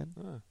 my man.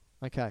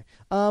 Oh. Okay.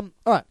 All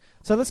right.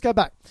 So let's go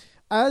back.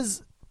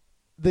 As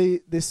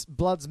this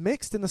blood's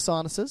mixed in the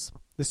sinuses,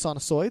 the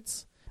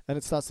sinusoids, and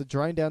it starts to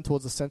drain down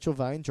towards the central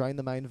vein, drain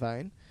the main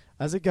vein.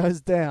 As it goes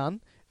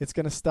down, it's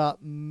going to start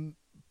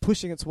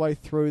pushing its way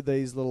through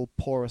these little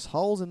porous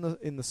holes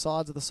in the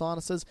sides of the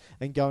sinuses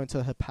and go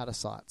into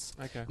hepatocytes.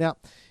 Okay. Now,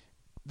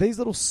 these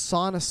little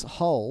sinus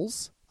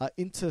holes are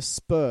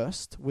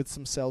interspersed with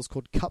some cells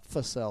called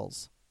Kupffer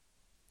cells.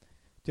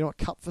 Do you know what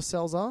Kupffer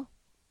cells are?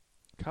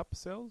 Cup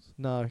cells?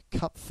 No,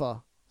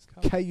 Kupffer.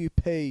 Cup?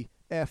 Kupfer.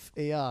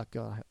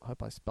 God, I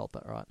hope I spelt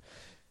that right.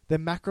 They're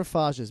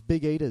macrophages,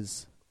 big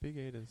eaters. Big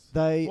eaters.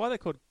 They Why are they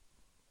called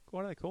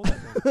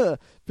that then?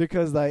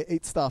 because they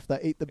eat stuff. They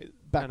eat the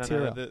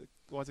bacteria. No,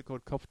 why is it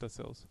called Kopter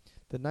cells?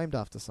 They're named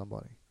after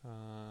somebody.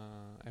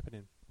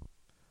 Eponym.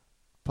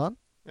 Pun?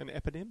 An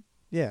eponym?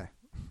 Yeah.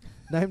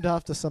 Named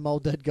after some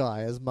old dead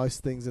guy, as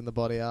most things in the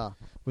body are.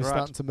 We're Right.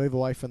 starting to move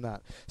away from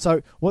that.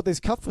 So what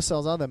these Kupffer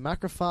cells are, they're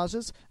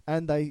macrophages,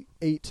 and they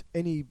eat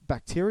any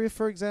bacteria,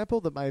 for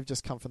example, that may have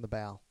just come from the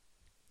bowel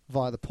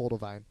via the portal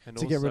vein And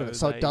to get rid of it,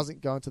 so also it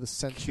doesn't go into the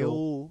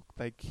central...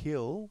 They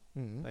kill,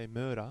 Mm. they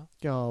murder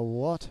Oh,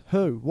 what?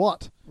 Who?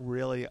 What?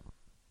 really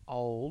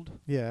old,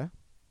 Yeah.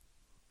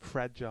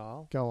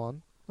 fragile, Go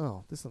on.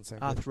 Oh, this doesn't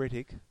sound good.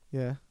 arthritic,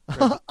 Yeah.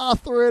 Red-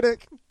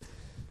 Arthritic.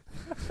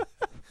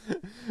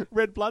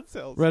 red blood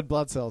cells. Red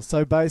blood cells.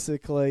 So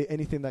basically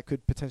anything that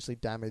could potentially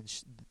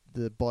damage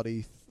the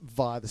body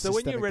via the So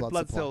when systemic your red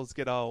blood supply. cells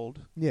get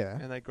old Yeah.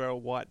 and they grow a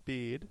white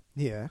beard,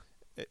 Yeah.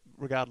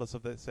 regardless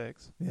of their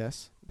sex,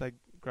 Yes. they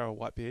grow a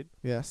white beard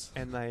Yes.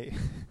 and they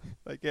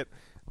they get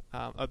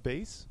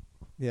obese,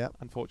 Yeah.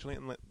 unfortunately,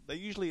 and they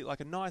usually like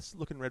a nice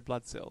looking red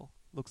blood cell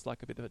looks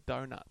like a bit of a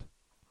donut.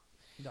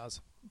 It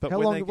does. But How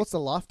when long? they What's the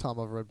lifetime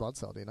of a red blood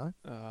cell? Do you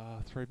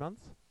know? 3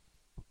 months?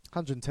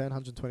 110,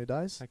 120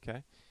 days.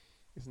 Okay,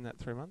 isn't that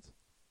 3 months?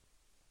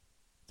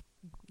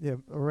 Yeah,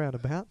 around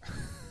about.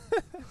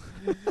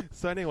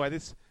 So anyway,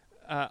 this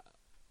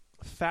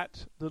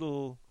fat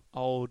little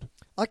old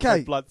Okay.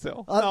 red blood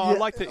cell. No, I yeah,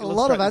 like to a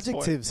lot of illustrate this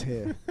point. adjectives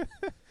here.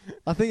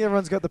 I think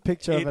everyone's got the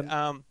picture of It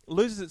an.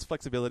 loses its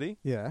flexibility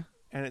Yeah.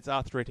 and it's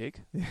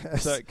arthritic,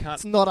 Yes. so it can't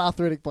It's not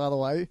arthritic, by the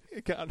way.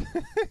 it can't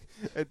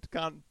it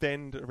can't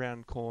bend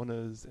around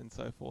corners and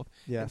so forth.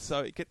 And Yes. so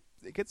it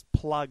gets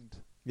plugged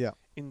Yeah.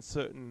 in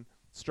certain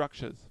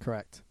structures,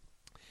 Correct.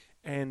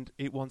 and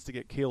it wants to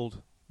get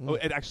killed. Mm. Oh,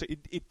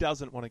 it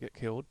doesn't want to get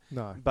killed,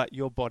 No. but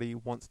your body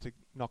wants to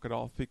knock it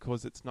off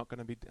because it's not going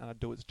to be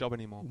do its job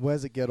anymore.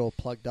 Where's it get all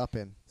plugged up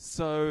in?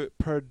 So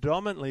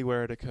predominantly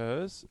where it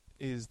occurs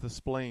is the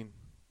spleen.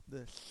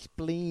 The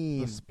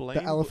spleen. The spleen.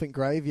 The elephant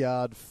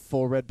graveyard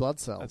for red blood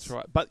cells. That's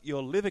right. But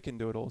your liver can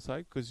do it also,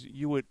 because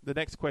the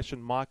next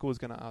question Michael was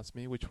going to ask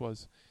me, which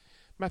was,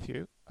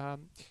 Matthew,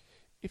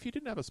 if you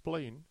didn't have a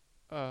spleen,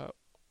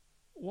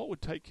 what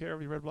would take care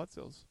of your red blood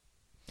cells?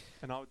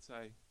 And I would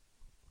say,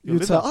 your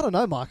You'd say, liver. I don't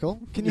know,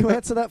 Michael. Can you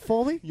answer that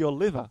for me? Your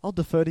liver. I'll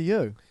defer to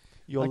you.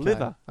 Your Okay,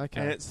 liver.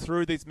 okay. And it's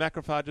through these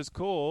macrophages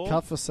called...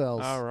 Kupffer cells.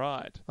 All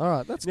right. All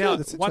right, that's Now, good.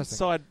 That's one interesting.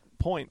 side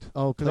point.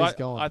 Oh, 'cause please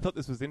go on. I thought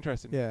this was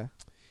interesting. Yeah.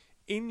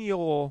 In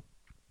your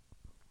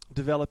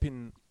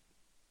developing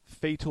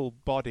fetal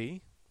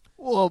body,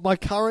 Well, my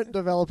current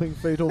developing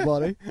fetal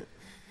body.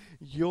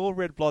 your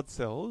red blood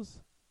cells,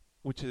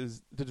 which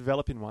is the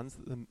developing ones,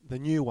 the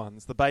new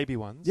ones, the baby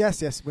ones.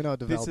 Yes, we know what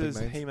This developing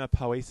is means.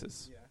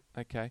 hemopoiesis.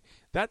 Okay.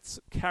 That's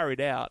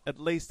carried out at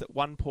least at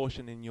one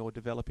portion in your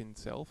developing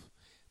self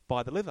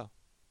by the liver.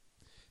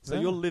 So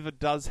Yeah. your liver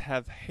does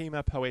have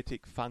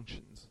hemopoietic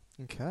functions.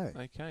 Okay.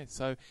 Okay.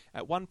 So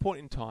at one point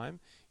in time,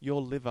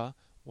 your liver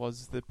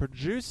was the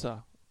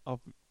producer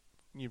of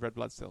new red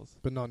blood cells.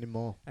 But not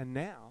anymore. And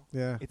now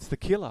Yeah. it's the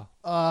killer.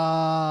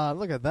 Ah,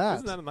 look at that.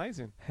 Isn't that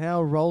amazing?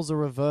 How roles are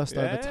reversed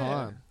over Yeah.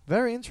 time.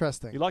 Very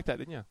interesting. You like that,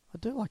 didn't you? I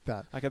do like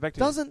that. Okay, back to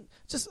Doesn't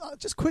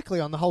just quickly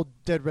on the whole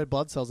dead red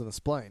blood cells in the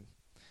spleen.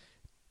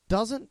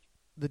 Doesn't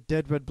the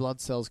dead red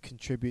blood cells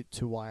contribute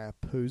to why our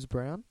poo's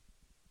brown?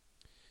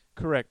 you.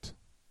 Correct.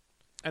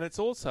 And it's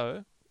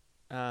also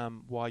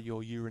why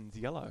your urine's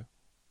yellow.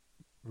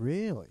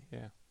 Really?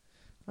 Yeah.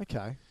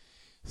 Okay.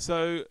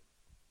 So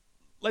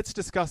let's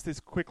discuss this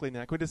quickly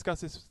now. Can we discuss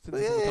this? Since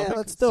this is the Yeah, topic?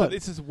 let's do so it.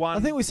 This is one. I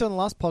think we said in the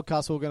last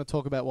podcast we were going to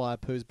talk about why our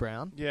poo's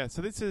brown. Yeah.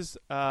 So this is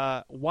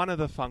one of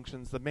the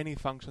functions, the many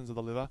functions of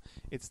the liver.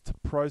 It's to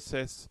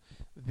process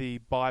the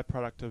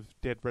byproduct of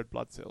dead red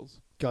blood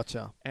cells,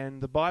 Gotcha. and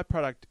the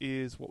byproduct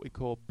is what we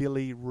call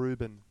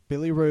bilirubin.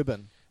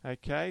 Bilirubin.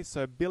 Okay.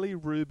 So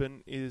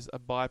bilirubin is a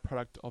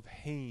byproduct of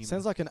heme.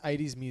 Sounds like an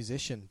 80s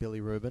musician,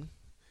 Billy Rubin.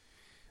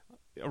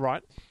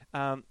 Right.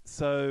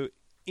 So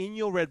in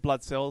your red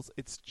blood cells,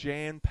 it's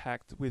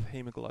jam-packed with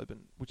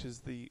hemoglobin, which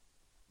is the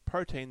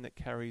protein that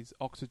carries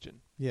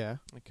oxygen. Yeah.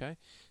 Okay.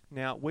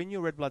 Now, when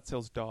your red blood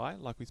cells die,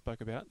 like we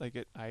spoke about, they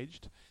get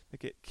aged, they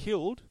get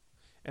killed,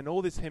 and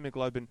all this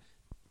hemoglobin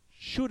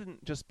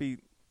shouldn't just be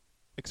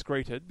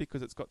excreted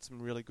because it's got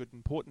some really good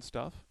important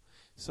stuff.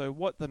 So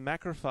what the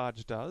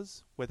macrophage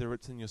does, whether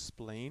it's in your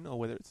spleen or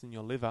whether it's in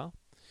your liver,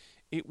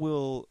 it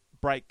will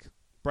break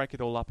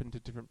it all up into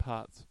different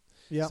parts.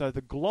 Yeah. So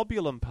the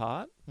globulin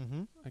part,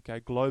 Mm-hmm. okay,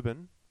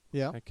 globin,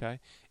 Yeah. okay,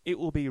 it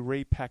will be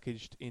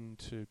repackaged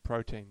into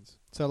proteins.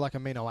 So like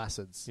amino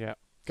acids. Yeah.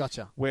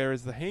 Gotcha.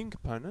 Whereas the heme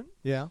component,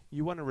 Yeah.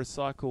 you want to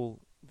recycle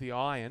the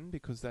iron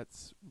because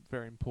that's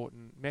very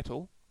important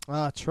metal,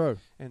 Ah, true.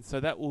 and so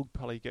that will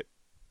probably get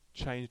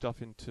changed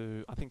off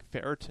into, I think,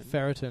 ferritin,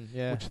 Ferritin.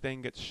 Yeah. which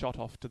then gets shot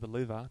off to the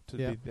liver to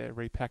Yeah. be there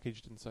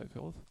repackaged and so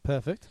forth.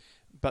 Perfect.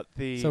 But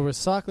the So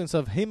recycling, so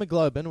of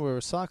hemoglobin, we're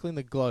recycling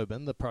the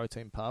globin, the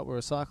protein part. We're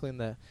recycling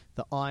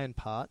the iron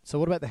part. So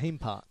what about the heme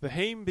part? the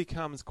heme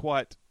becomes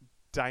quite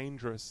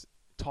dangerous,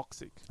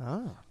 toxic,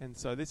 Ah. and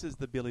so this is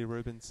the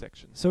bilirubin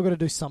section. So we've got to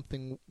do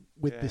something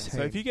with Yeah, this heme.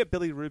 So if you get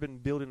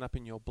bilirubin building up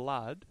in your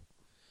blood,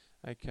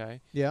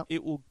 okay, yeah.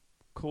 it will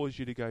cause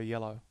you to go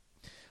yellow.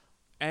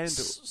 And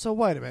So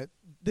wait a minute.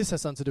 This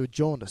has something to do with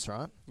jaundice,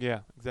 right?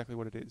 yeah, exactly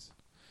what it is.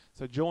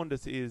 So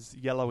jaundice is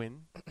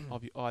yellowing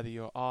of either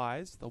your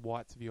eyes, the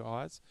whites of your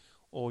eyes,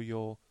 or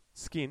your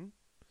skin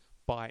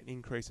by an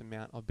increased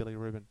amount of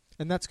bilirubin.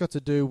 And that's got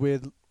to do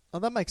with... Oh,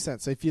 that makes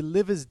sense. So if your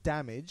liver's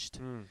damaged,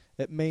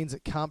 it means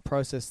it can't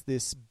process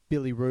this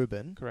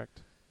bilirubin.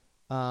 Correct.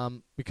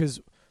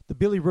 Because the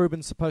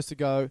bilirubin's supposed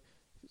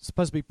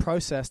to be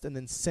processed and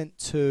then sent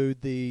to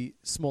the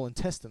small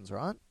intestines,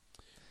 right?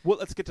 Well,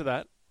 let's get to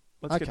that.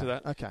 Let's get to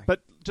that. Okay.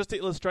 But just to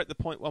illustrate the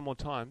point one more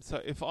time, so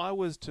if I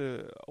was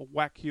to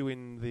whack you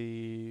in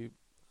the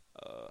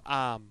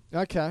arm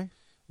Okay.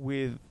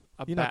 with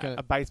You're not bat,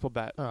 a baseball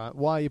bat. All right.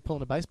 Why are you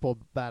pulling a baseball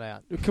bat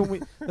out? Can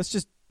we? let's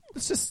just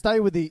stay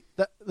with the.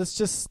 Let's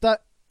just stay.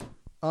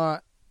 All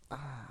right.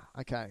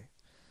 Okay.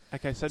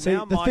 Okay, so See,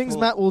 now the things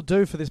Matt will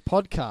do for this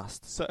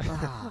podcast. So,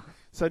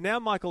 so now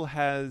Michael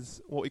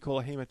has what we call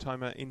a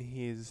hematoma in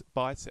his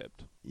bicep.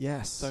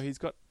 Yes. So he's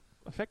got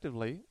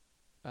effectively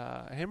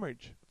a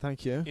hemorrhage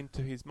Thank you.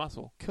 into his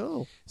muscle.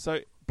 Cool. So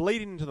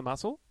bleeding into the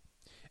muscle,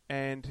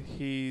 and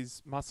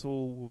his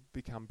muscle will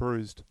become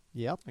bruised.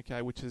 Yep.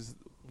 Okay, which is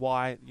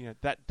why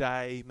that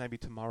day, maybe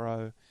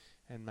tomorrow,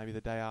 and maybe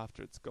the day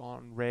after, it's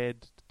gone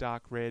red,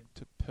 dark red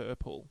to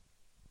purple.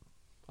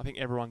 I think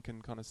everyone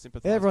can kind of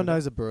sympathise. Everyone with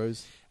knows it. a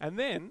bruise. And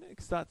then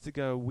it starts to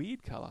go a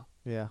weird colour.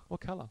 Yeah. What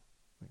colour?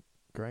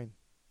 Green.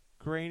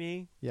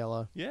 Greeny.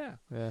 Yellow. Yeah.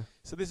 Yeah.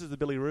 So this is the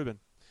bilirubin.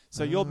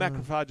 So your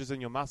macrophages in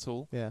your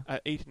muscle Yeah.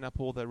 are eating up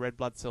all the red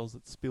blood cells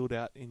that spilled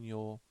out in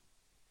your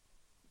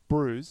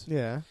bruise,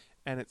 Yeah.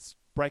 and it's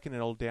breaking it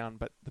all down,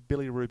 but the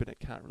bilirubin it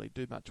can't really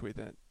do much with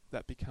it.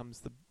 That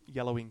becomes the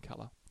yellowing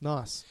colour.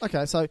 Nice.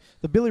 Okay, so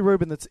the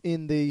bilirubin that's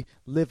in the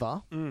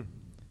liver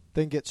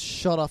then gets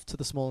shot off to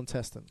the small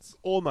intestines.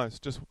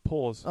 Almost. Just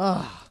pause.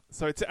 Ah.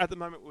 So it's at the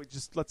moment we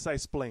just, let's say,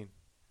 spleen.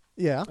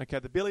 Yeah. Okay,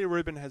 the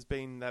bilirubin has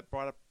been that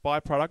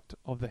byproduct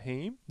of the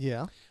heme,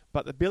 Yeah.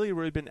 but the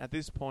bilirubin at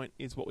this point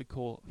is what we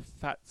call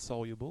fat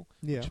soluble,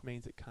 Yeah. which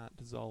means it can't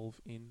dissolve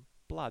in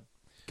blood.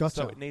 Gotcha.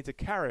 So it needs a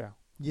carrier,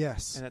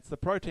 Yes. and it's the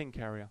protein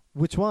carrier.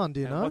 Which one,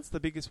 do you And know? what's the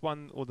biggest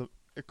one,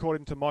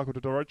 according to Michael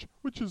Todorich,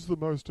 which is the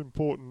most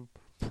important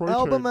protein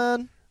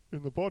Albumin.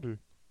 in the body?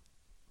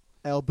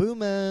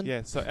 Albumin.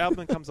 Yeah, so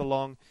albumin comes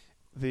along,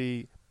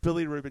 the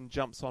bilirubin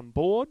jumps on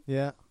board,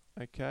 Yeah.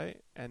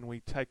 okay, and we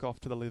take off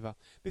to the liver.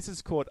 This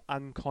is called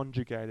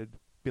unconjugated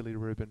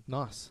bilirubin,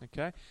 Nice.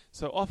 okay?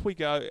 So off we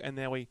go, and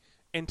now we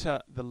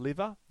enter the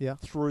liver Yeah.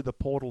 through the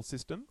portal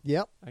system,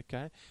 Yep.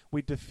 okay?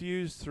 We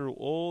diffuse through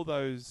all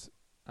those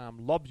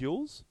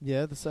lobules,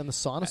 Yeah, and the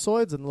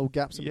sinusoids and little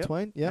gaps in Yep.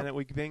 between. Yeah. and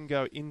we then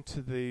go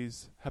into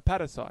these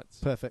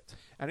hepatocytes. Perfect.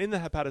 And in the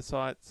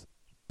hepatocytes,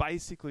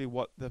 basically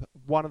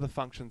one of the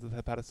functions of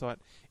the hepatocyte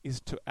is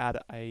to add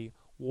a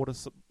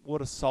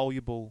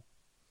water-soluble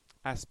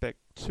aspect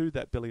to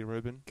that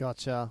bilirubin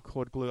Gotcha.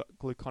 called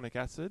gluconic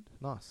acid,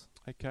 Nice.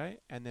 okay,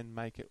 and then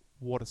make it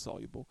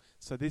water-soluble.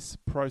 So this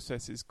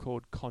process is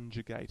called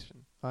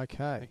conjugation,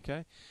 Okay.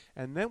 okay?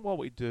 And then what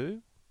we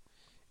do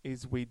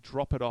is we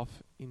drop it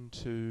off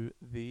into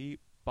the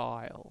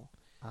bile.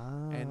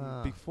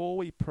 And before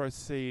we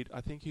proceed,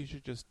 I think you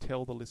should just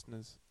tell the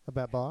listeners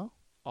About bile?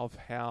 of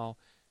how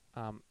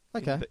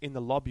Okay. in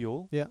the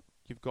lobule, Yeah.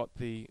 you've got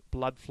the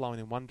blood flowing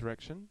in one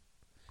direction,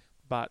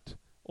 but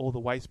all the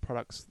waste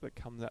products that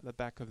comes out the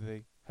back of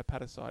the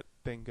hepatocyte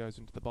then goes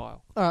into the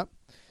bile. All right.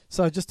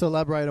 So just to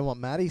elaborate on what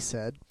Maddie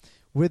said,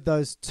 with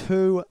those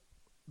two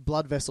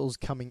blood vessels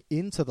coming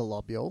into the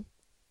lobule,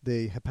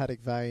 the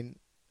hepatic vein,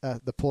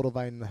 the portal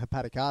vein and the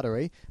hepatic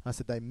artery, I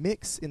said they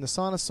mix in the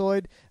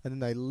sinusoid and then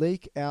they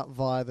leak out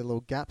via the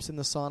little gaps in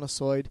the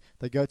sinusoid.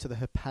 They go to the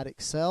hepatic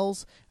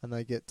cells and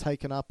they get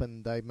taken up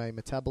and they may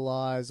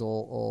metabolize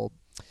or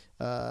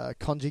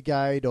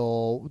conjugate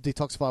or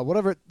detoxify,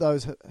 whatever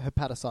those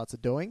hepatocytes are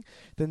doing.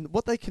 Then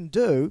what they can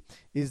do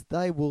is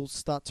they will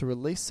start to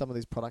release some of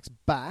these products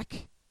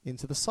back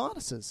into the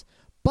sinuses.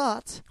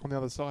 But On the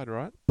other side,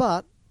 right?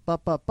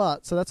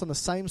 so that's on the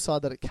same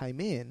side that it came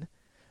in.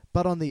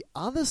 But on the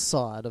other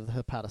side of the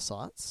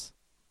hepatocytes,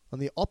 on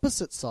the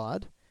opposite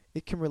side,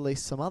 it can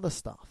release some other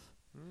stuff.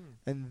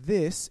 And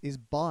this is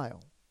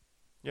bile.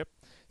 Yep.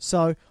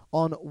 So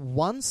on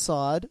one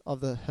side of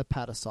the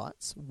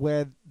hepatocytes,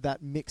 where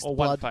that mixed Or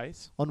blood... one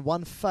face. On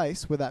one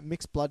face, where that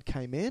mixed blood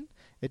came in,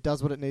 it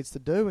does what it needs to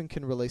do and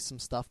can release some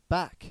stuff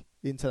back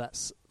into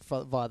that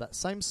via that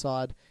same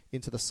side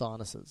into the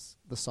sinuses,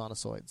 the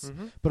sinusoids.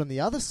 Mm-hmm. But on the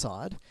other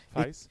side,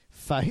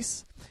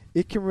 Face.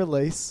 it can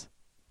release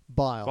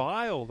bile.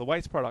 Bile, the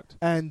waste product.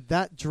 And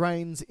that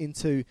drains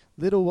into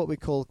little what we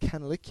call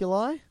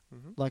canaliculi,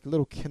 like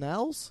little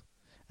canals.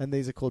 And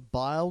these are called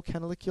bile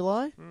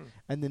canaliculi.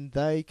 And then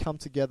they come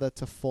together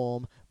to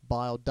form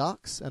bile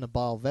ducts and a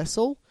bile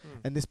vessel.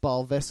 And this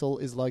bile vessel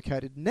is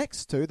located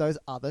next to those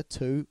other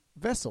two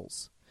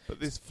vessels. But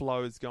this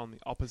flow is going the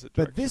opposite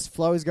direction. But this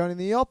flow is going in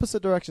the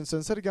opposite direction. So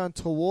instead of going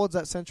towards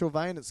that central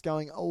vein, it's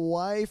going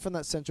away from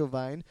that central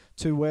vein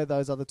to where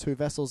those other two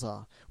vessels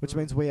are. Which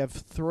means we have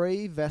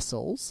three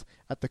vessels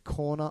at the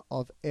corner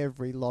of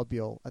every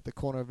lobule, at the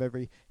corner of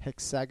every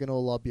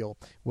hexagonal lobule.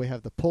 We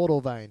have the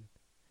portal vein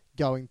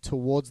going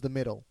towards the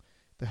middle,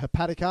 the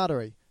hepatic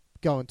artery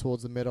going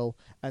towards the middle,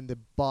 and the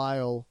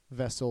bile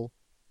vessel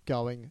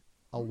going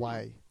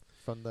away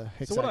from the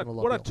hexagonal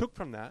lobule. What I took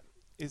from that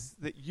is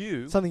that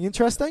you... Something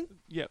interesting?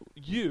 Yeah,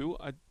 you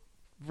are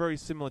very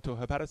similar to a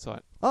hepatocyte.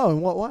 Oh, in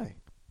what way?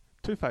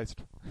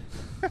 Two-faced.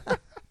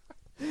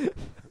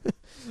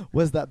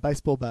 Where's that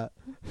baseball bat?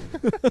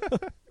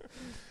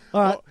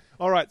 All right.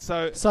 All right,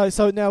 so...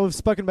 So now we've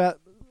spoken about...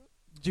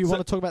 Do you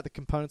want to talk about the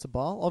components of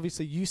bile?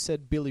 Obviously, you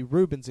said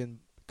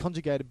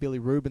conjugated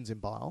bilirubin's in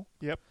bile.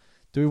 Yep.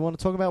 Do we want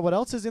to talk about what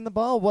else is in the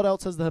bile? What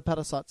else has the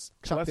hepatocytes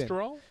chucked in?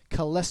 Cholesterol?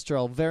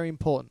 Cholesterol, very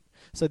important.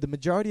 So the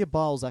majority of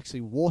bile is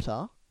actually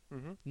water.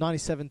 Mm-hmm.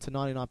 97 to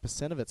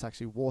 99% of it's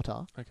actually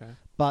water. Okay.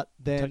 But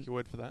then, Take your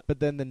word for that. but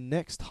then the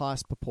next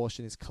highest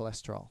proportion is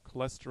cholesterol,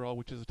 Cholesterol,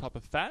 which is a type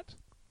of fat.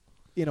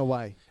 in a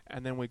way.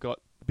 And then we got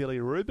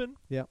bilirubin.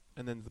 Yep.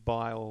 And then the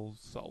bile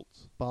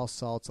salts, Bile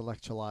salts,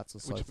 electrolytes,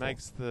 and so which forth.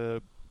 makes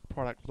the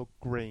product look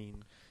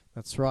green.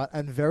 That's right.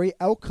 And very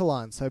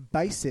alkaline, so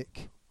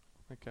basic.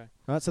 Okay.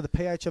 Right, so the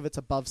pH of it's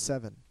above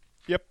 7.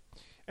 Yep.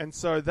 And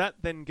so that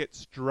then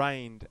gets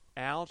drained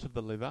out of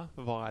the liver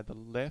via the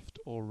left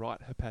or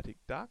right hepatic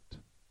duct.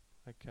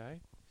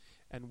 Okay.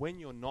 And when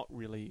you're not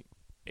really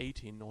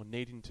eating or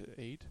needing to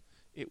eat,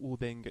 it will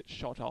then get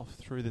shot off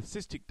through the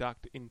cystic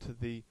duct into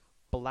the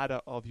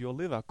bladder of your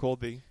liver called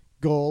the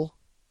Gall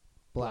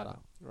bladder.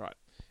 Right.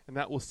 And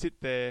that will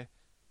sit there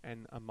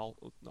and not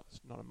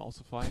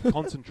emulsify,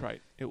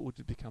 concentrate. It will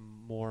become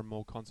more and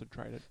more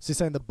concentrated. So you're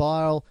saying the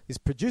bile is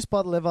produced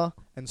by the liver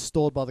and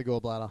stored by the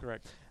gallbladder.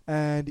 Correct.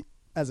 And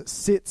as it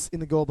sits in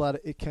the gallbladder,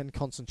 it can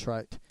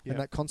concentrate. Yep. And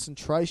that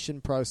concentration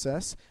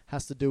process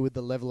has to do with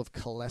the level of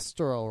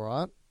cholesterol,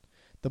 right?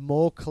 The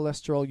more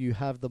cholesterol you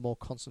have, the more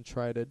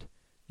concentrated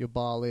your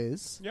bile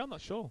is. Yeah, I'm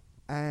not sure.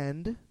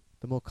 And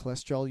the more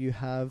cholesterol you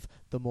have,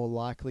 the more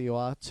likely you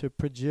are to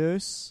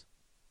produce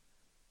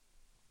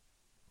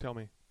Tell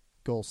me.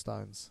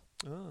 gallstones.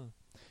 Oh.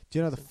 Do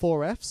you know the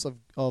 4 Fs of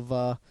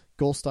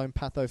gallstone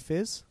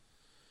pathophys?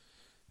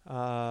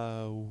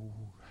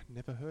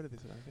 Never heard of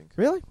this, I don't think.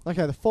 Really?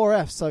 Okay, the 4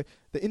 Fs. So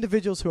the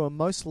individuals who are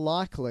most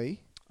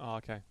likely... Oh,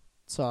 okay.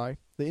 Sorry.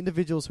 The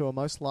individuals who are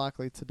most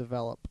likely to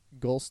develop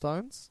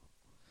gallstones,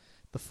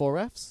 the 4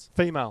 Fs.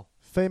 Female.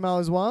 Female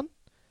is one.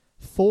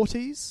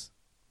 40s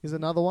is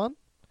another one.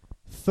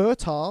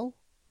 Fertile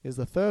is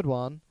the third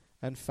one.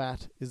 And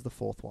fat is the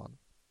fourth one.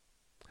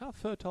 How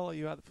fertile are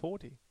you at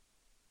 40?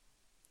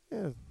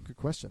 Yeah, good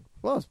question.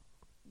 Well,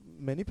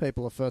 many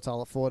people are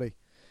fertile at 40.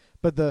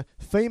 But the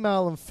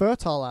female and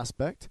fertile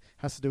aspect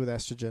has to do with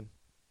estrogen.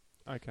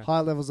 Okay.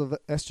 Higher levels of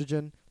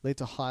estrogen lead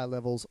to higher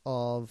levels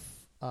of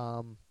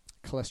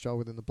cholesterol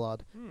within the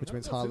blood, which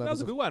means higher That was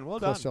levels a of good one. Well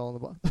done. cholesterol in the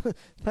blood.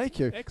 Thank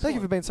you. Thank you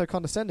Excellent. for being so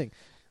condescending.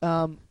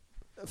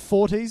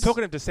 40s.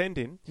 Talking of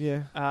descending,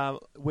 Yeah.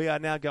 we are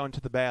now going to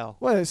the bowel.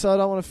 Wait, so I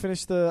don't want to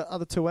finish the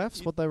other 2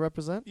 Fs, what they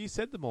represent? You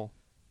said them all.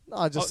 No,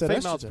 I just said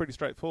female's estrogen. pretty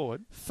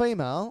straightforward.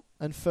 Female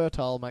and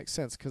fertile makes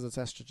sense because it's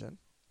estrogen.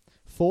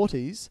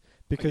 40s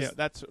because... Yeah,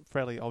 that's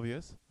fairly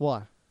obvious.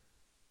 Why?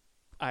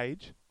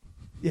 Age.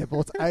 Yeah, but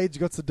what's age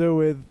got to do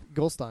with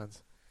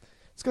gallstones?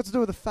 It's got to do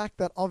with the fact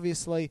that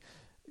obviously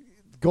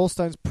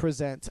gallstones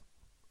present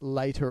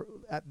later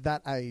at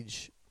that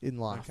age in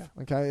life.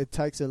 Okay, it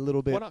takes a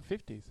little bit. Why not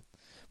 50s?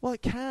 Well,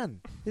 it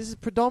can. This is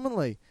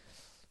predominantly.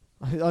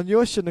 I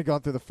knew I shouldn't have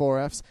gone through the 4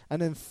 Fs.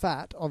 And then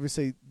fat,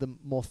 obviously, the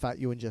more fat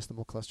you ingest, the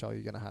more cholesterol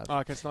you're going to have. Oh,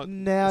 okay, it's not.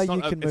 Now it's you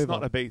not can move It's not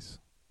on. obese.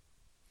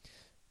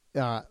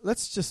 All right,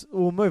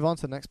 we'll move on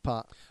to the next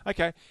part.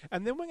 Okay,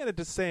 and then we're going to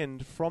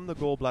descend from the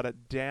gallbladder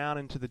down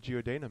into the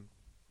duodenum.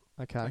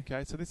 Okay.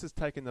 Okay, so this is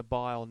taking the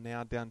bile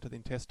now down to the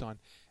intestine.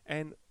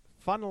 And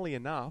funnily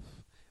enough,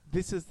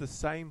 this is the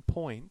same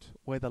point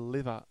where the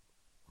liver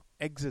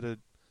exited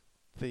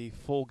the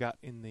foregut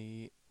in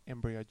the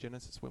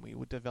embryogenesis when we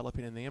were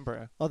developing in the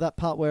embryo. Oh, that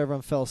part where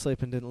everyone fell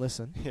asleep and didn't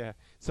listen. Yeah.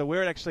 So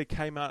where it actually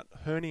came out,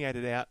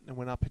 herniated out, and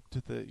went up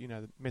into the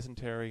the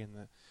mesentery and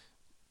the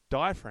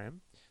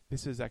diaphragm,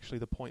 this is actually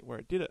the point where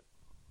it did it.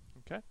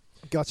 Okay?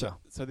 Gotcha.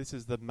 So this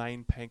is the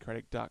main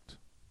pancreatic duct.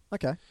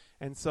 Okay.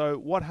 And so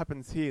what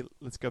happens here,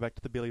 let's go back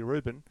to the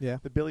bilirubin. Yeah.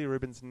 The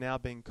bilirubin's now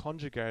being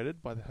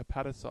conjugated by the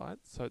hepatocyte,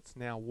 so it's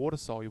now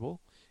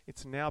water-soluble.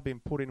 It's now been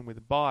put in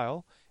with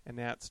bile, and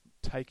now it's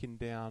taken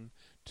down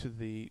to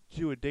the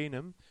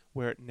duodenum,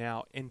 where it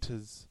now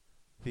enters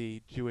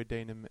the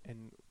duodenum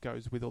and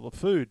goes with all the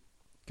food.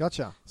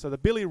 Gotcha. So the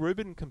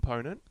bilirubin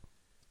component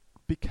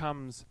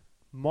becomes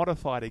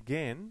modified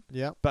again,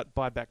 Yep. but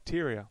by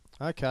bacteria.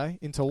 Okay.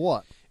 Into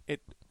what?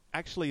 It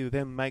actually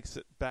then makes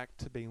it back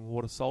to being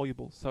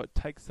water-soluble. So it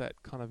takes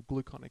that kind of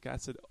gluconic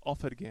acid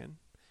off it again.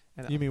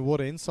 And You mean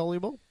water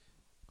insoluble?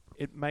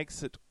 it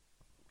makes it...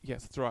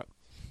 Yes, that's right.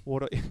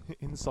 Water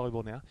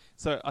insoluble now.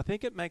 So I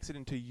think it makes it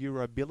into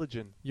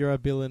urobilinogen. Yep.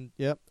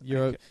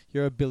 Okay.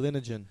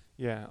 Urobilinogen.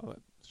 Yeah,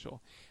 sure.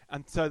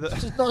 And so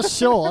the... Not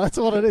sure. That's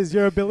what it is.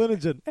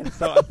 Urobilinogen. And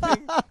so I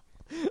think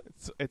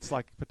it's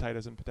like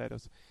potatoes and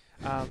potatoes.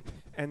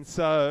 And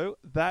so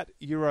that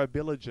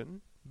urobilinogen...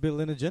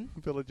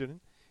 Bilinogen.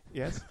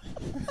 Yes.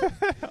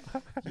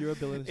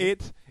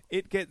 Urobilinogen.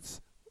 It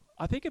gets,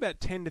 I think about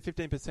 10 to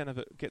 15% of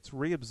it gets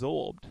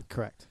reabsorbed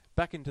Correct.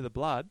 back into the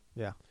blood,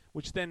 Yeah.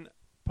 which then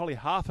probably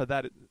half of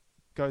that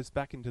goes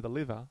back into the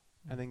liver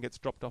and then gets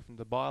dropped off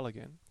into bile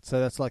again. So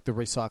that's like the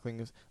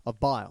recycling of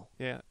bile.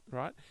 Yeah,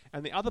 right.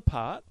 And the other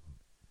part,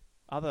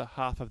 other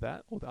half of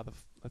that, or the other,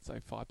 let's say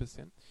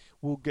 5%,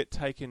 will get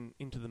taken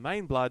into the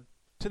main blood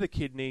to the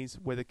kidneys,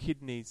 where the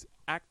kidneys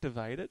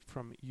activate it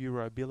from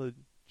urobilinogen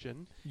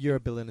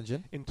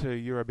Urobilinogen. into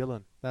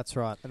urobilin. That's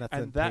right. And that's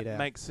And then that peed out.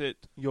 makes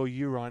your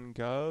urine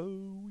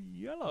go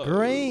yellow.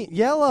 Green,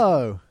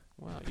 yellow.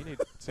 Wow, you need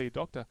to see a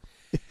doctor.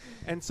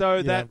 And so Yeah,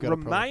 I've that got a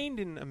problem.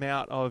 remaining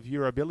amount of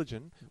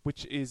urobilinogen,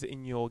 which is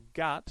in your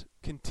gut,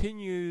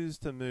 continues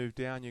to move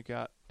down your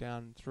gut,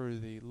 down through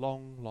the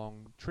long,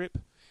 long trip,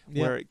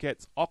 where it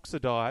gets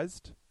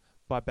oxidized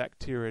by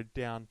bacteria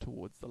down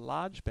towards the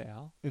large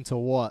bowel Into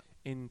what?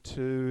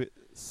 into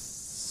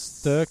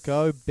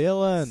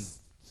Stercobilin. Is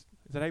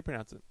that how you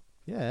pronounce it?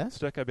 Yeah.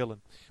 Stercobilin,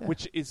 Yeah.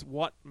 which is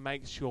what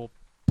makes your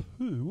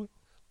poo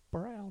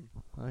brown.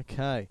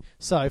 Okay.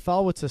 So if I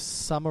were to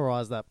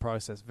summarize that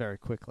process very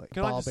quickly,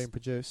 Can I bile just- being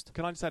produced.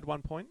 Can I just add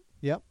one point?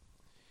 Yep.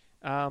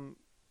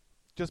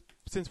 Just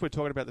since we're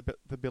talking about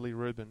the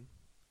bilirubin,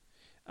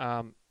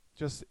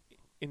 just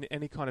in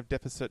any kind of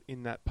deficit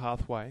in that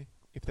pathway,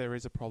 if there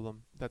is a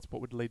problem, that's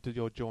what would lead to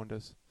your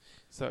jaundice.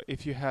 So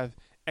if you have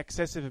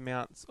excessive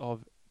amounts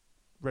of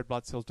red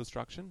blood cells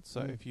destruction,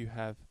 so if you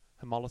have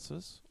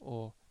hemolysis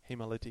or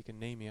hemolytic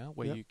anemia,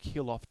 where you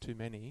kill off too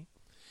many,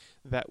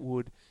 that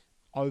would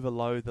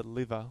overload the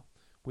liver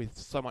with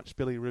so much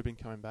bilirubin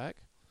coming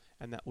back,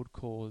 and that would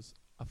cause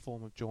a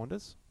form of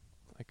jaundice.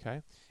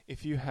 Okay.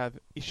 If you have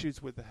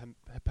issues with the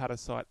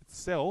hepatocyte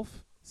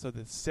itself, so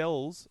the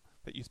cells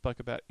that you spoke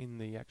about in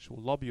the actual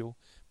lobule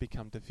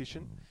become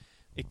deficient,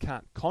 it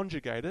can't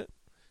conjugate it,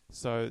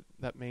 so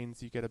that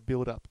means you get a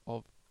build-up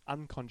of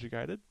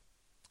unconjugated,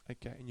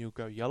 okay, and you'll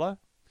go yellow,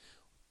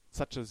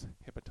 such as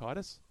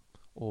hepatitis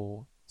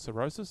or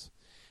cirrhosis.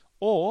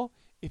 Or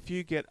if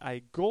you get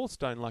a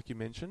gallstone, like you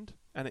mentioned,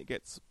 and it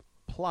gets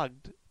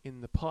plugged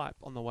in the pipe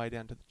on the way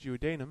down to the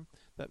duodenum,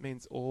 that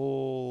means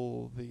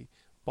all the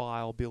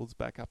bile builds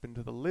back up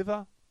into the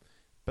liver,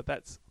 but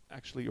that's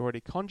actually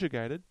already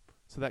conjugated,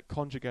 so that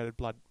conjugated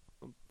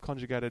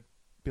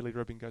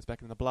bilirubin goes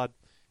back in the blood,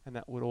 and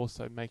that would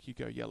also make you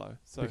go yellow.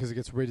 So Because it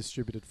gets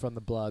redistributed from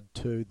the blood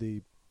to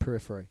the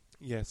periphery.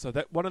 yeah, so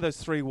that one of those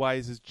three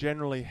ways is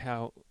generally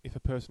how, if a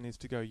person is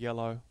to go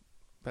yellow,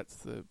 that's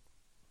the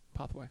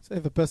pathway. So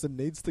if a person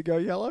needs to go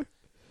yellow,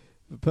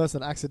 if a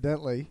person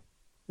accidentally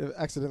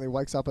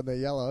wakes up and they're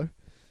yellow,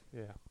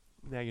 Yeah,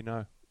 now you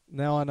know.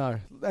 now I know.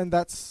 And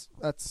that's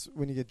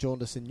when you get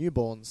jaundice in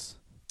newborns.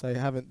 They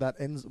haven't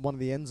one of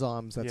the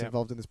enzymes that's Yeah.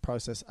 involved in this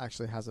process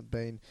actually hasn't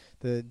been,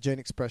 the gene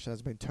expression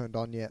hasn't been turned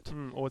on yet.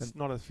 Or it's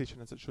not as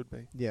efficient as it should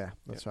be. Yeah,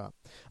 that's right.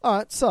 All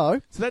right,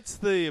 so So that's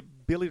the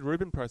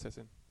bilirubin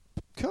processing.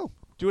 cool.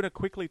 Do you want to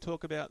quickly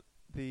talk about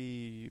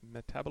the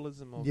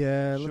metabolism of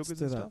Yeah, sugars let's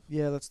do and that. stuff?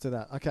 Yeah, let's do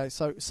that. Okay,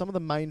 so some of the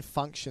main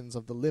functions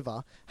of the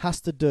liver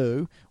has to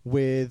do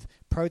with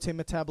protein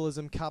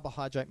metabolism,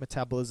 carbohydrate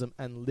metabolism,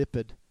 and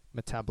lipid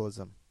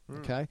metabolism.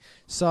 Okay,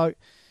 so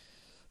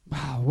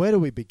where do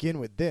we begin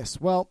with this?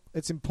 Well,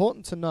 it's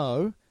important to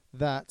know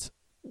that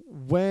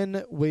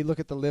when we look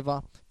at the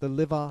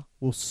liver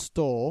will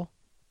store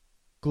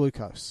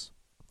glucose.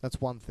 That's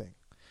one thing.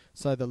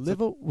 So the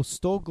liver will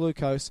store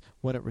glucose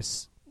when it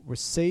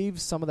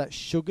receives some of that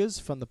sugars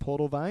from the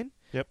portal vein.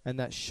 Yep. And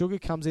that sugar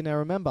comes in. Now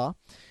remember,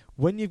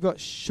 when you've got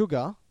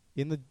sugar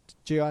in the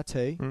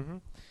GIT,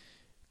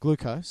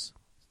 glucose,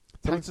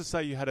 So let's just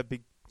say you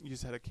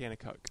just had a can of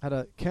Coke. had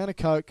a can of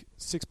Coke,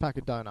 6-pack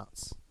of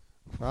donuts,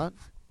 right?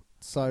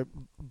 So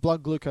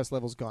blood glucose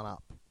level's gone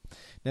up.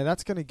 Now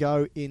that's going to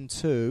go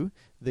into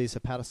these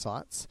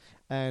hepatocytes,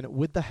 and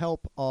with the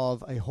help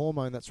of a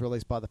hormone that's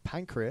released by the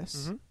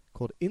pancreas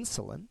called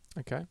insulin,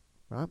 Okay.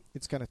 right?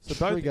 It's going to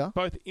So trigger.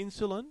 both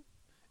insulin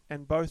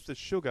and both the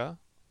sugar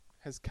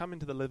has come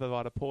into the liver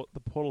via the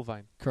portal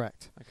vein.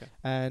 Correct. Okay.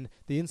 And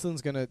the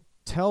insulin's going to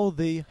tell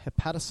the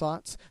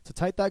hepatocytes to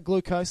take that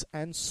glucose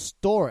and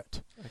store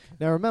it. Okay.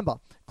 Now remember,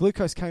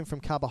 glucose came from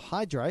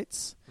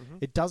carbohydrates. Mhm.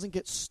 It doesn't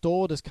get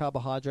stored as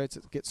carbohydrates.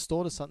 It gets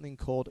stored as something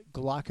called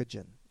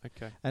glycogen.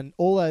 Okay. And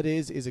all that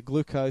is a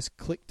glucose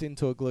clicked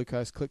into a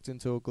glucose, clicked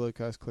into a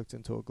glucose, clicked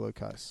into a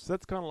glucose. So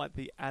that's kind of like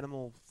the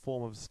animal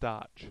form of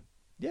starch.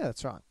 Yeah,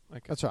 that's right.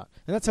 Okay. That's right.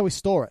 And that's how we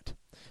store it.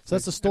 So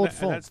that's the stored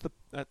form.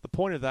 And the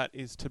point of that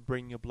is to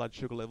bring your blood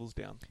sugar levels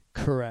down.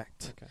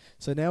 Correct. Okay.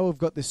 So now we've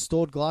got this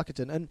stored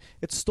glycogen. And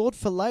it's stored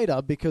for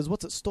later because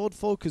what's it stored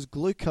for? Because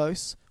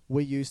glucose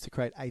we use to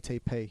create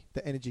ATP,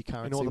 the energy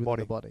currency all the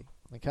within the body.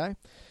 Okay?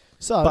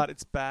 So, But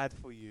it's bad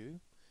for you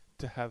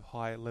to have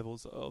high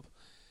levels of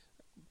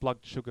blood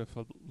sugar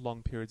for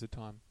long periods of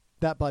time.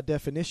 that by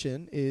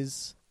definition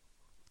is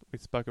We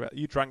spoke about.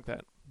 You drank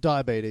that.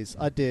 diabetes.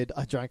 I did.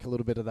 I drank a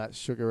little bit of that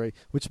sugary,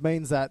 which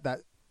means that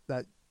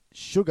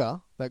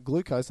sugar, that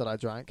glucose that I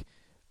drank,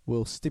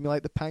 will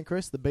stimulate the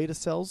pancreas, the beta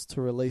cells,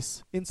 to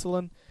release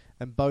insulin,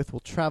 and both will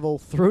travel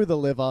through the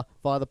liver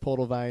via the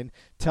portal vein,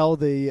 tell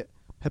the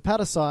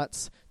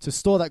hepatocytes to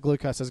store that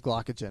glucose as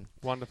glycogen.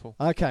 Wonderful.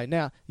 Okay,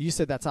 now, you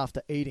said that's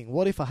after eating.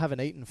 What if I haven't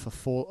eaten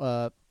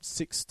for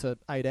 6 to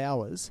 8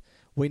 hours?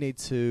 We need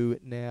to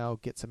now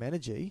get some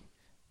energy.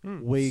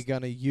 We're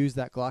going to use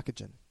that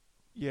glycogen.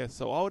 Yeah,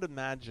 so I would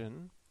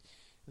imagine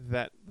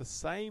that the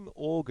same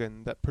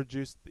organ that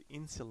produced the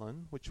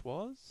insulin, which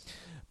was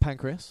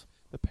Pancreas.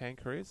 the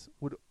pancreas,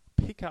 would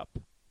pick up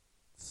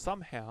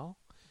somehow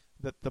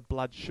that the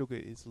blood sugar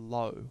is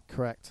low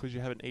Correct. because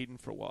you haven't eaten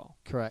for a while.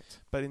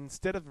 Correct. But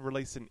instead of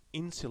releasing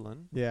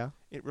insulin, Yeah.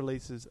 it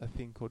releases a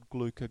thing called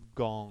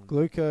glucagon.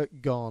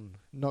 Glucagon,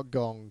 not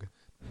gong.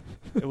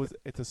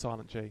 It's a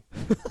silent G.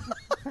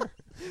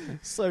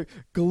 So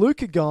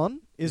glucagon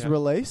is Yeah.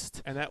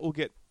 released. And that will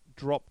get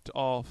dropped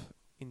off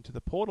into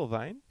the portal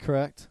vein,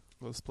 Correct.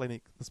 or the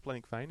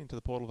splenic vein into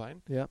the portal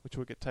vein, Yep. which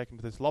will get taken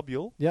to this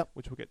lobule, Yep.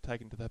 which will get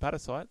taken to the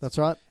hepatocytes. That's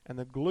right. And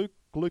the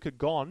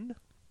glucagon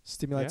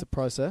Stimulates Yeah. a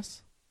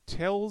process.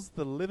 tells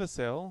the liver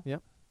cell,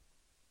 Yep.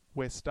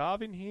 we're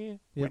starving here,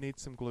 we Yep. need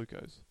some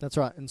glucose. That's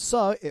right. And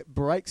so it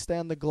breaks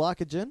down the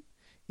glycogen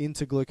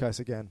into glucose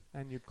again.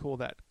 And you'd call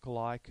that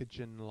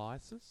glycogen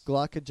lysis.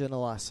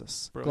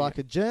 Glycogenolysis. Brilliant.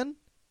 Glycogen,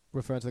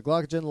 referring to the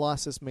glycogen,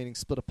 lysis meaning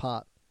split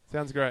apart.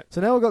 Sounds great.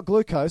 So now we've got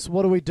glucose.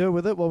 What do we do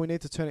with it? Well, we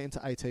need to turn it into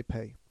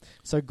ATP.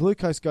 So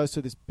glucose goes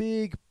through this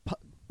big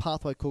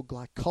pathway called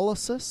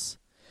glycolysis,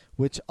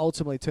 which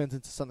ultimately turns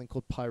into something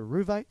called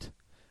pyruvate.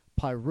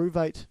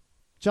 Pyruvate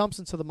jumps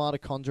into the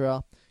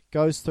mitochondria,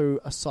 goes through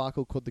a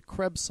cycle called the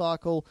Krebs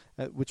cycle,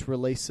 which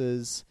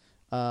releases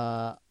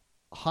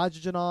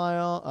hydrogen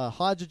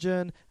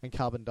and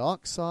carbon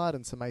dioxide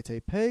and some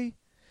ATP.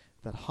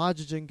 That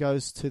hydrogen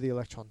goes to the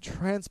electron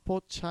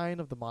transport chain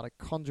of the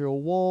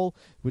mitochondrial wall,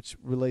 which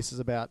produces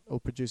about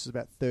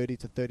 30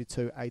 to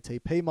 32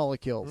 ATP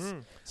molecules.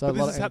 So But a this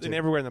lot is of happening energy.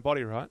 everywhere in the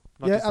body, right?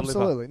 Not Yeah, just the liver.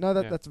 absolutely. No,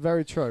 Yeah. that's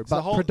very true. So But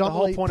the whole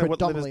predominantly, point of what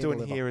the liver's predominantly doing in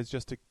the liver. here is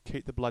just to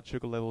keep the blood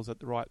sugar levels at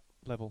the right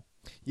level.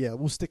 Yeah,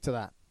 we'll stick to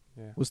that.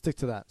 Yeah. We'll stick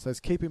to that. So it's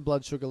keeping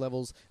blood sugar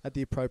levels at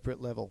the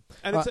appropriate level.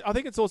 And I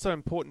think it's also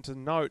important to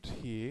note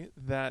here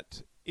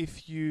that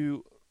if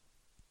you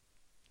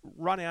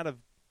run out of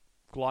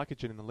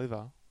glycogen in the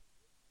liver,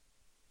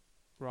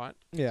 right,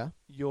 Yeah.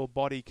 your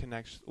body can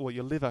or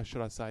your liver,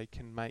 should I say,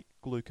 can make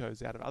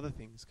glucose out of other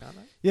things, can't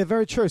it? Yeah,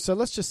 very true. So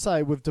let's just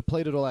say we've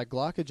depleted all our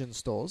glycogen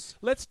stores.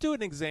 Let's do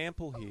an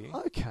example here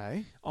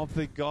Okay. of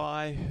the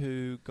guy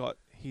who got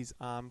his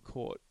arm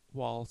caught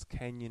whilst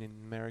canyoning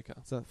in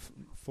America. So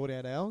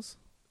 48 hours?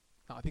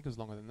 No, I think it was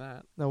longer than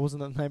that. No,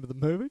 wasn't that the name of the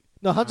movie?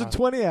 No,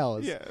 120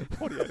 hours. Yeah,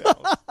 48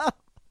 hours.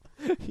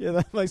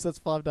 Yeah, that's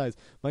 5 days.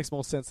 Makes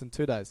more sense than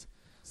 2 days.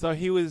 So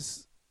he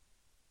was.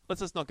 Let's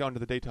just not go into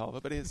the detail of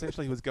it, but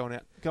essentially he was going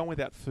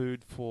without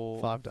food for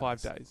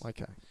 5 days.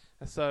 Okay.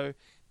 And so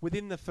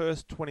within the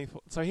first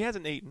 24, so he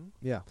hasn't eaten.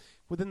 Yeah.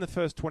 Within the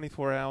first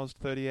 24 hours,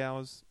 30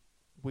 hours,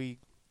 the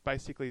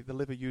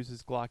liver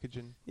uses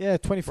glycogen, Yeah,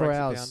 24 breaks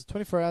it hours. down.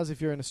 24 hours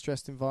if you're in a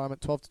stressed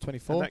environment, 12 to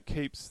 24. and that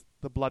keeps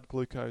the blood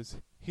glucose,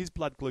 his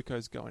blood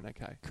glucose going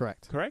okay.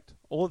 Correct. Correct?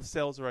 All the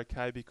cells are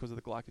okay because of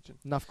the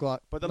glycogen. enough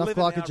But the liver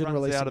now glycogen runs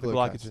releasing out of the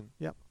glucose. glycogen.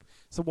 Yep.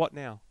 So what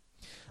now?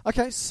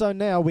 Okay, so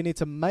now we need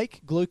to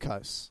make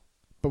glucose,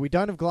 but we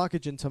don't have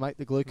glycogen to make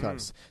the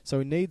glucose. So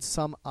we need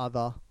some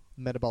other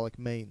metabolic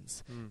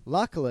means.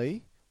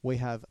 Luckily, we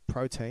have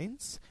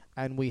proteins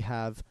and we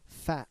have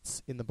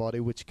fats in the body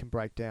which can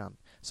break down.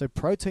 So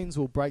proteins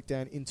will break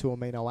down into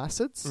amino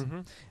acids,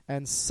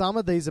 and some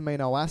of these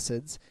amino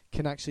acids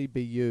can actually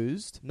be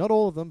used, not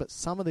all of them, but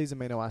some of these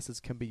amino acids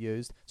can be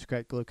used to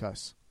create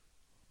glucose.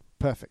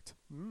 Perfect.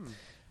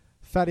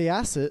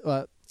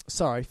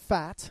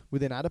 Fat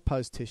within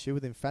adipose tissue,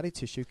 within fatty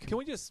tissue. Can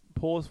we just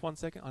pause 1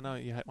 second? I know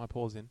you hate my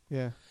pause in.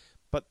 Yeah.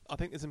 But I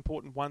think it's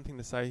important one thing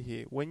to say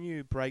here. When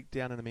you break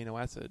down an amino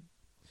acid,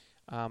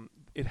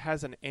 it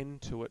has an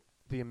end to it,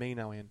 the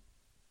amino end,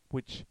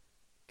 which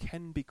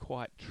can be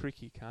quite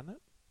tricky, can't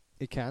it?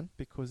 It can.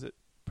 Because it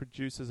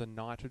produces a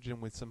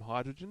nitrogen with some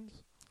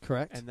hydrogens.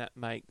 Correct. And that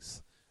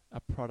makes a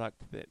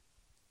product that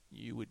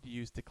you would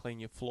use to clean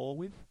your floor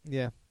with.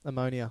 Yeah,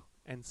 ammonia.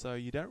 And so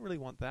you don't really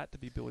want that to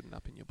be building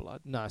up in your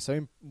blood. No,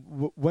 so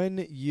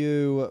when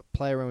you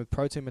play around with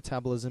protein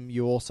metabolism,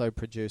 you also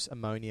produce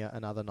ammonia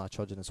and other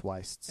nitrogenous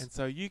wastes. And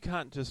so you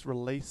can't just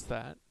release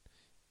that,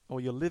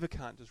 or your liver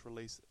can't just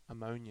release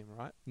ammonium,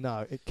 right?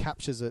 No, it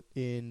captures it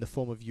in the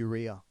form of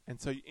urea. And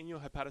so in your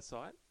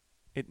hepatocyte,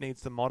 it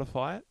needs to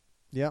modify it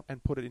Yep,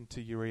 and put it into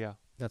urea.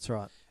 that's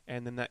right.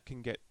 And then that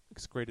can get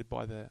excreted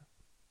by the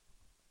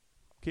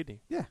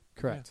kidney. Yeah,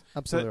 correct.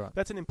 Absolutely So right.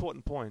 that's an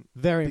important point.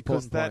 Very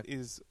Because important that point.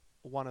 is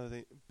one of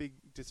the big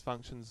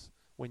dysfunctions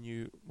when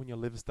your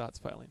liver starts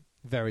failing.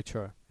 Very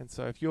true. And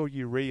so if your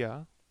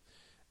urea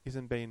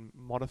isn't being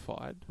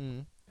modified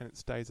Mm. and it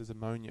stays as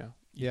ammonia,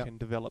 you Yep. can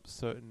develop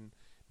certain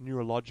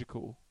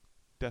neurological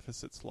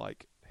deficits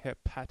like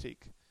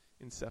hepatic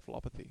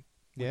encephalopathy,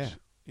 Yeah, which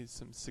is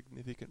some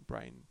significant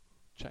brain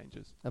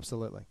changes.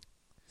 absolutely.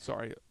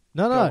 Sorry.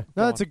 No,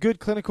 Go it's on. a good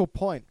clinical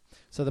point.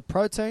 So the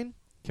protein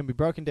can be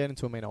broken down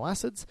into amino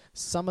acids.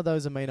 Some of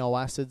those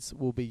amino acids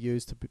will be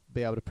used to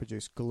be able to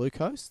produce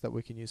glucose that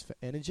we can use for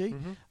energy.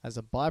 As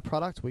a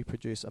byproduct, we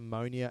produce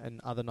ammonia and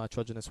other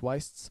nitrogenous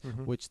wastes,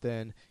 which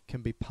then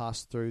can be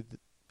passed through the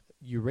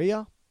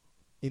urea.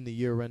 In the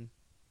urine,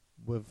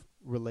 we've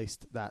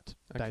released that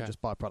dangerous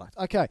byproduct.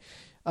 Okay,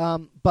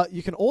 but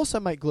you can also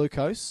make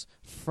glucose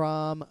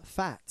from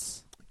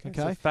fats. Okay.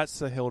 So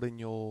fats are held in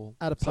your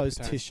Adipose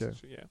subcutaneous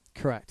tissue. Yeah.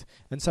 Correct.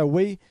 And so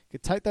we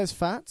could take those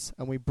fats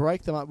and we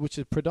break them up, which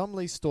is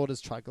predominantly stored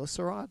as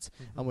triglycerides,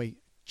 and we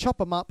chop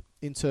them up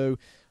into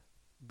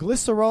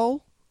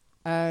glycerol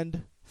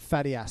and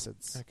fatty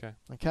acids. Okay.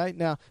 Okay.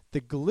 Now,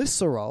 the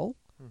glycerol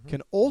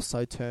can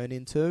also turn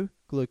into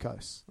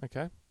glucose.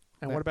 Okay.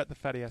 And Now- what about the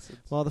fatty acids?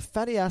 Well, the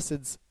fatty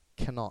acids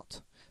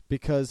cannot,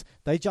 because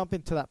they jump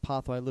into that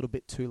pathway a little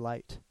bit too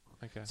late.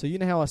 Okay. So you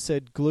know how I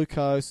said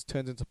glucose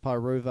turns into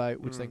pyruvate,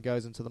 which then Mm.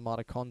 goes into the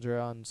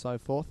mitochondria and so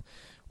forth?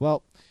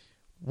 Well,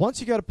 once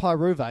you go to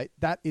pyruvate,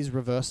 that is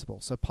reversible.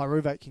 So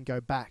pyruvate can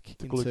go back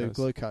into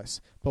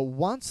glucose. But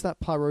once that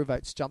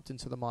pyruvate's jumped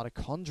into the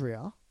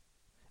mitochondria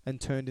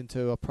and turned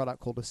into a product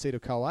called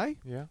acetyl-CoA,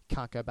 Yeah.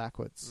 can't go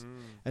backwards.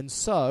 Mm. And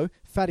so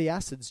fatty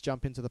acids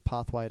jump into the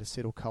pathway at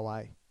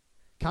acetyl-CoA.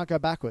 Can't go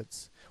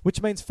backwards.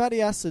 Which means fatty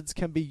acids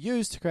can be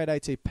used to create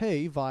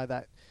ATP via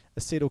that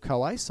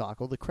acetyl-CoA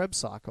cycle, the Krebs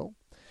cycle.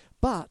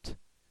 But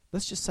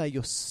let's just say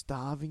you're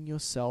starving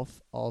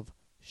yourself of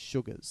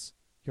sugars.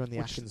 You're on the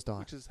Atkins diet.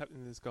 Which is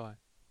happening to this guy.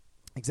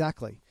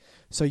 Exactly.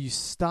 So you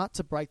start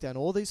to break down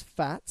all these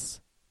fats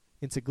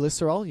into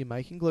glycerol, you're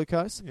making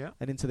glucose, Yeah.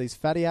 and into these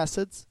fatty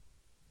acids.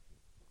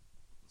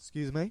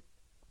 Excuse me.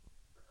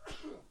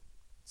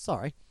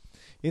 Sorry.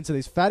 Into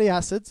these fatty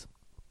acids,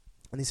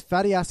 and these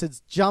fatty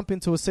acids jump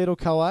into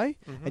acetyl-CoA,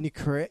 and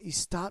you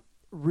start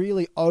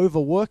really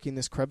overworking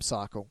this Krebs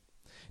cycle.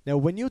 Now,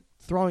 when you're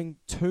throwing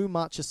too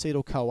much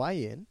acetyl-CoA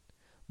in,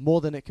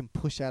 more than it can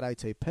push out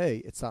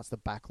ATP, it starts to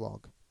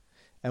backlog.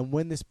 And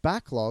when this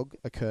backlog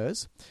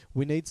occurs,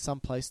 we need some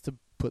place to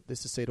put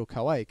this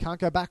acetyl-CoA. It can't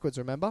go backwards,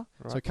 remember?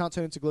 Right. So it can't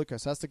turn into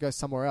glucose. It has to go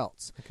somewhere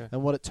else. Okay.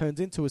 And what it turns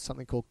into is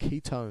something called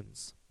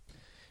ketones.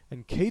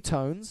 And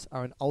ketones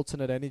are an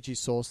alternate energy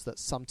source that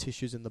some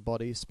tissues in the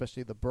body,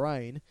 especially the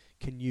brain,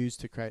 can use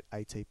to create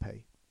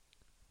ATP.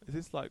 Is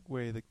this like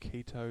where the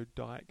keto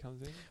diet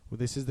comes in? Well,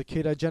 this is the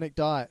ketogenic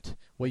diet,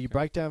 where you Okay.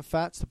 break down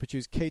fats to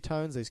produce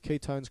ketones. These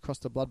ketones cross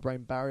the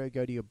blood-brain barrier,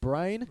 go to your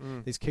brain.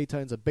 Mm. These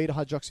ketones are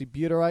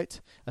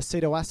beta-hydroxybutyrate,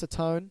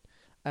 acetoacetone,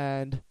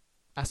 and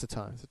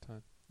acetone.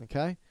 Acetone.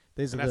 Okay?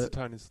 These And are the,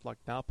 acetone is like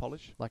nail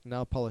polish. like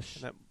nail polish.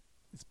 And that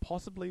is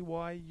possibly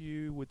why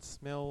you would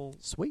smell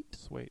Sweet.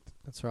 sweet.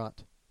 That's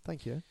right.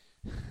 Thank you.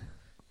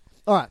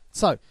 All right,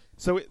 so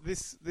So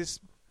this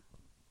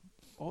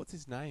what's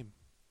his name?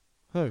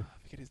 who? I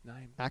forget his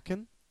name.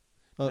 Akin?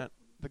 No,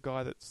 the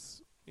guy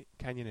that's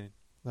canyoning.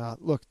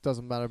 Look,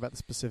 doesn't matter about the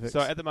specifics. So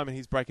at the moment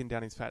he's breaking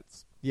down his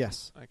fats.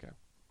 Yes. Okay.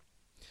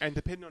 And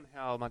depending on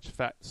how much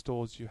fat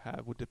stores you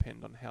have would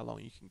depend on how long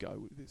you can go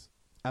with this.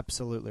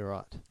 Absolutely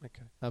right.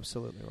 Okay.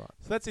 Absolutely right.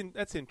 So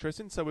that's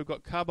interesting. So we've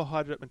got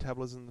carbohydrate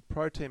metabolism, the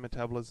protein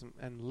metabolism,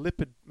 and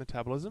lipid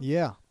metabolism,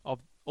 Yeah,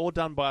 all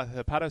done by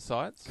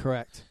hepatocytes.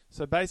 correct.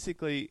 So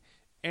basically,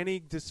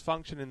 any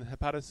dysfunction in the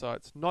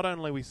hepatocytes, not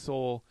only we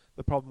saw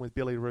the problem with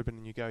bilirubin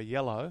and you go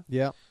yellow,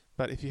 Yeah,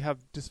 but if you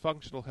have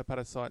dysfunctional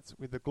hepatocytes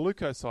with the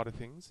glucose side of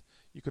things,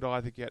 you could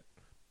either get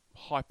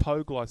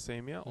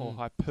hypoglycemia or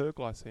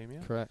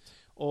hyperglycemia. correct.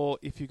 Or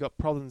if you've got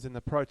problems in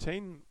the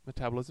protein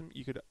metabolism,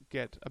 you could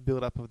get a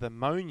build-up of the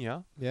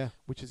ammonia, Yeah,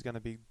 which is going to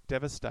be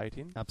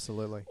devastating.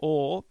 absolutely.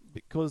 Or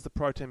because the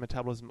protein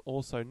metabolism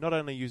also not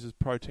only uses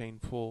protein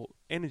for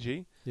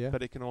energy, Yeah.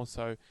 but it can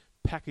also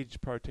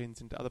package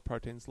proteins into other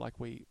proteins like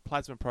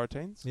plasma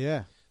proteins,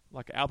 Yeah.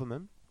 like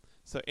albumin.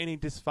 So any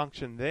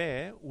dysfunction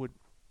there would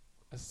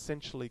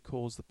essentially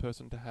cause the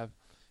person to have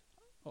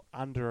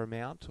under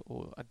amount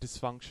or a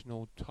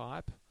dysfunctional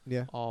type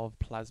Yeah. of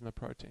plasma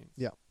proteins.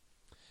 Yeah.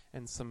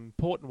 And some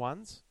important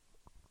ones,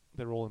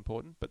 they're all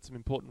important, but some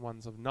important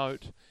ones of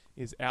note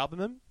is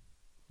albumin.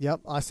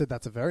 Yep. I said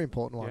that's a very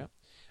important one.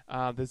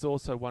 Yeah. There's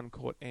also one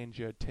called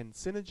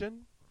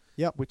angiotensinogen,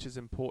 Yep. which is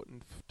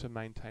important to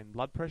maintain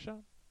blood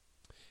pressure.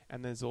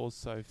 And there's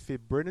also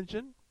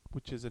fibrinogen,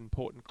 which is an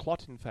important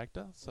clotting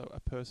factor. So a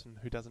person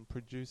who doesn't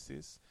produce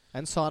this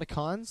And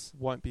cytokines.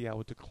 won't be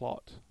able to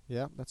clot.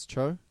 Yeah, that's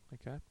true.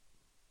 Okay.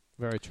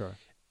 Very true.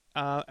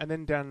 And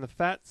then down in the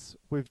fats,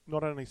 we've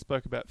not only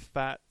spoke about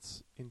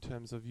fats in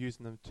terms of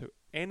using them to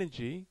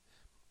energy,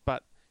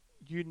 but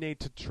you need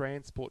to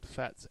transport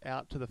fats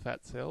out to the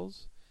fat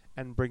cells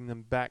and bring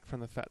them back from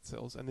the fat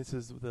cells. And this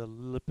is the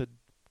lipid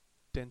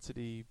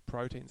density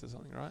proteins or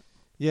something, right?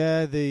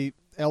 Yeah, the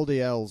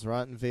LDLs,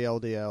 right, and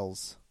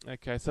VLDLs.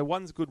 Okay, so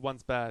one's good,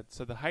 one's bad.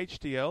 So the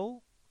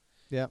HDL,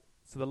 Yeah.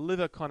 so the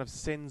liver kind of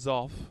sends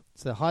off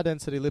So high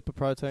density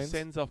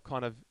lipoproteins.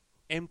 kind of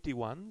empty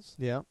ones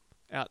Yeah.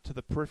 out to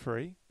the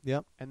periphery.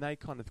 Yep. And they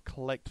kind of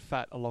collect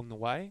fat along the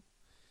way.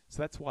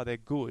 So that's why they're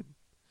good,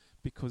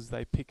 because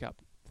they pick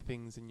up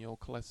things in your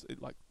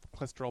like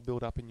cholesterol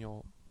build up in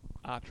your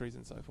arteries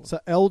and so forth. So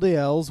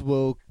LDLs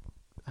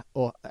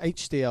or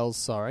HDLs,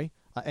 sorry,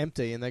 are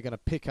empty, and they're going to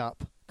pick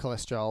up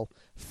cholesterol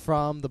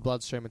from the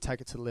bloodstream and take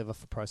it to the liver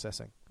for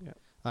processing. Yeah.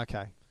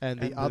 Okay. And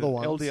the other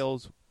ones.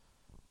 LDLs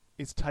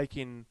is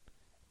taken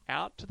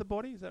out to the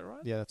body, is that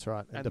right? Yeah, that's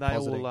right. And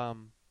depositing. they will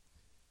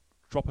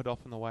drop it off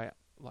on the way,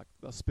 like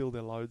they'll spill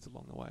their loads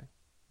along the way.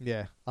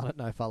 Yeah. I don't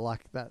know if I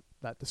like that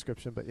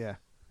description, but yeah.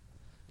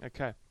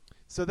 Okay.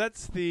 So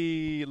that's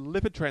the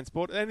lipid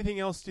transport. Anything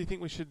else do you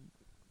think we should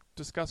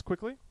discuss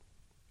quickly?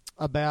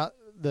 About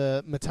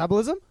the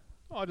metabolism?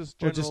 Oh,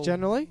 just Or just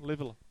generally?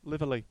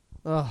 Liverly.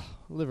 Oh,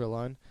 leave it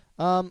alone.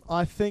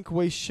 I think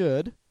we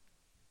should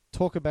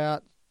talk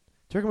about...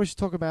 Do you reckon we should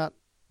talk about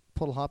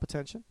portal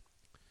hypertension?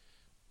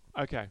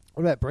 Okay.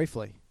 What about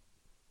briefly?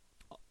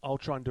 I'll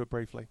try and do it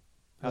briefly.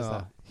 How's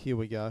that? Here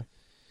we go.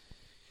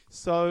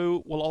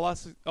 So, well,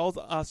 I'll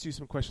ask you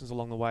some questions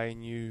along the way,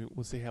 and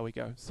we'll see how we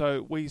go.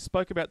 So, we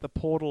spoke about the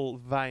portal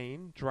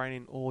vein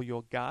draining all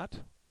your gut.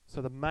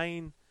 So, the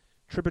main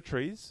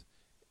tributaries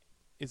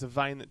is a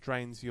vein that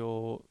drains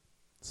your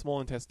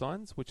small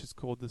intestines, which is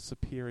called the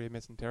superior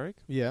mesenteric.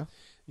 Yeah.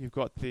 You've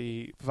got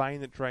the vein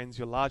that drains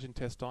your large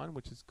intestine,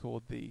 which is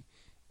called the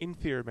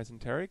inferior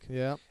mesenteric.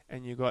 Yeah.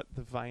 And you've got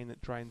the vein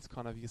that drains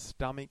kind of your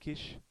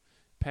stomach-ish,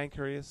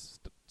 pancreas,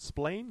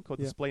 spleen, called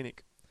the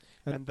splenic.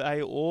 And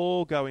they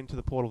all go into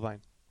the portal vein.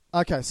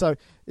 Okay, so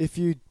if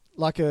you,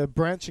 like a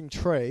branching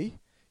tree,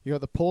 you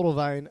got the portal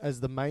vein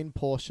as the main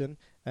portion,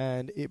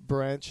 and it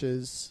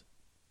branches,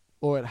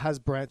 or it has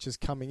branches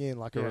coming in,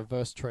 like a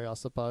reverse tree, I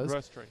suppose.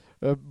 Reverse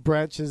tree.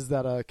 Branches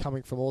that are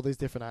coming from all these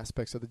different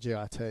aspects of the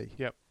GIT.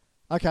 Yep.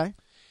 Okay.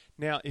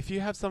 Now, if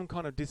you have some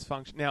kind of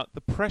dysfunction... Now,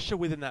 the pressure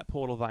within that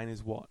portal vein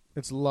is what?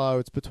 It's low.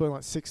 It's between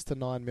like 6 to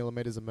 9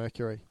 millimeters of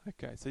mercury.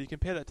 Okay, so you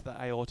compare that to the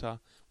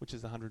aorta, which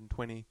is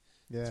 120.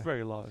 Yeah. It's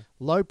very low.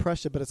 Low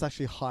pressure, but it's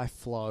actually high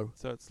flow.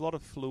 So it's a lot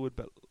of fluid,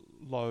 but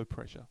low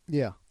pressure.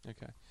 Yeah.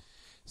 Okay.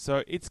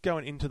 So it's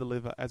going into the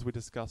liver, as we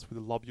discussed, with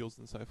the lobules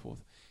and so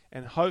forth.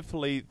 And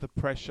hopefully the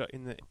pressure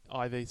in the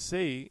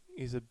IVC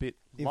is a bit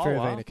Inferior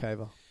lower. vena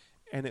cava.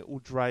 And it will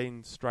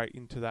drain straight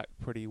into that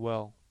pretty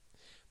well.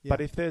 Yeah.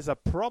 But if there's a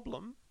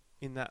problem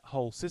in that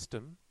whole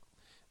system,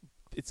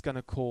 it's going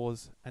to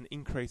cause an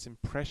increase in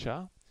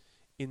pressure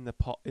in the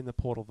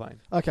portal vein.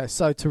 Okay,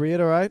 so to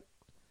reiterate,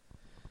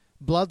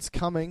 blood's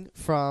coming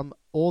from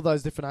all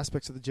those different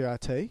aspects of the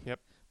GIT. Yep.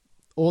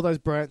 All those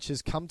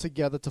branches come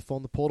together to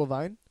form the portal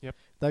vein. Yep.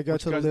 They go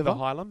which to the goes liver. To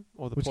the hilum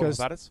or the which portal goes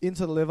vatus.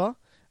 into the liver.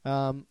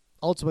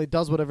 Ultimately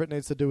does whatever it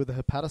needs to do with the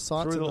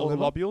hepatocytes Through in the all the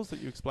liver. lobules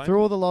that you explained.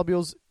 Through all the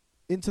lobules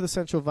into the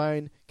central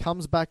vein,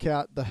 comes back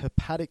out the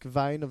hepatic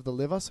vein of the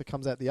liver, so it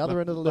comes out the other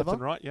end of the left liver.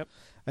 and right, yep.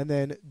 And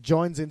then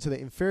joins into the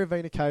inferior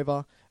vena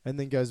cava and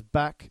then goes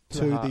back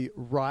to the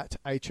right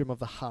atrium of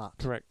the heart.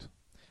 Correct.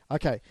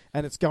 Okay,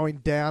 and it's going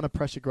down a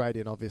pressure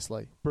gradient,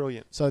 obviously.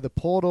 Brilliant. So the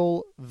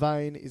portal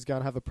vein is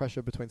going to have a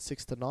pressure between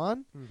 6 to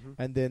 9,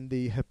 and then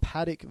the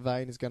hepatic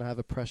vein is going to have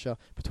a pressure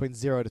between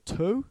 0 to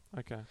 2.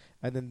 Okay.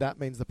 And then that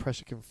means the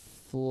pressure can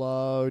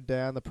flow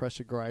down the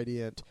pressure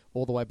gradient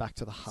all the way back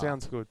to the heart.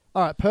 Sounds good.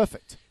 All right,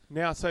 perfect.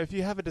 Now, so if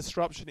you have a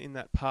disruption in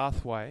that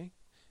pathway,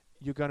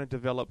 you're going to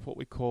develop what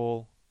we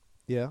call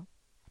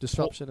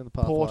disruption in the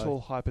pathway.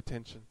 portal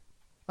hypertension.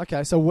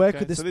 Okay, so where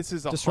could this So this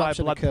is a high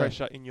disruption blood occur?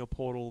 pressure in your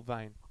portal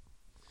vein.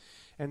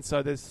 And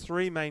so there's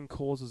three main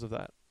causes of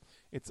that.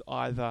 It's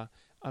either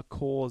a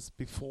cause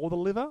before the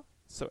liver,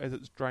 so as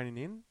it's draining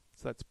in,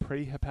 so that's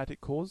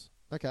pre-hepatic cause.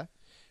 Okay.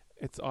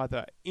 It's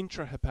either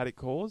intrahepatic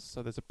cause,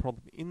 so there's a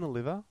problem in the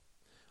liver,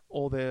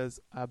 or there's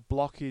a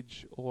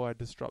blockage or a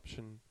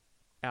disruption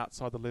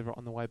outside the liver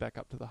on the way back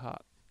up to the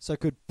heart. So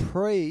could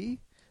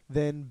pre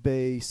then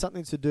be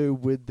something to do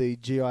with the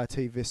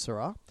GIT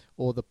viscera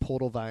or the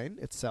portal vein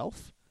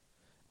itself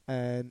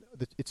and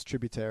its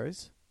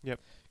tributaries? Yep.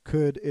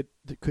 Could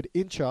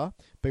intra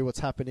be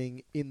what's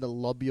happening in the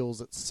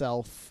lobules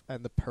itself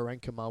and the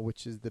parenchyma,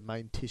 which is the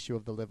main tissue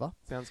of the liver?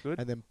 Sounds good.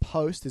 And then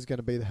post is going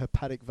to be the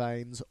hepatic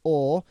veins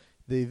or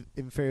the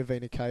inferior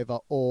vena cava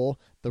or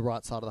the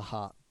right side of the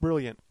heart.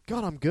 Brilliant.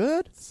 God, I'm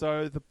good.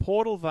 So the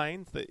portal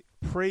veins, the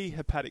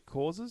pre-hepatic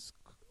causes,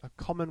 a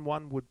common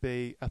one would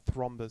be a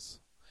thrombus.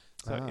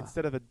 So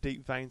instead of a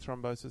deep vein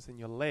thrombosis in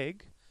your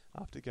leg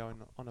after going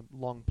on a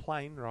long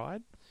plane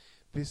ride,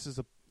 this is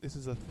a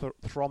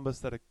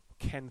thrombus that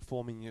can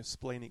form in your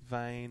splenic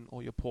vein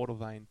or your portal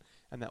vein,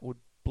 and that would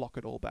block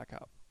it all back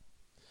up.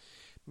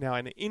 Now,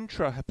 an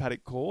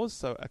intrahepatic cause,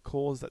 so a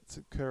cause that's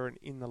occurring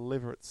in the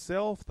liver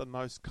itself, the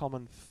most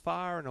common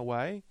far and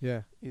away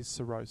is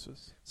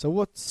cirrhosis. So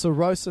what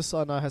cirrhosis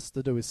I know has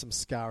to do with some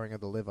scarring of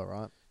the liver,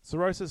 right?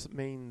 Cirrhosis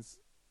means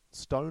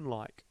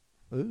stone-like.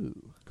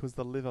 Ooh. Because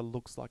the liver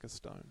looks like a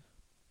stone.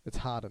 It's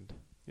hardened.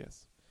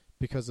 Yes.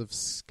 Because of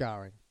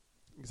scarring.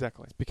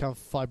 Exactly. It's become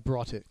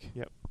fibrotic.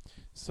 Yep.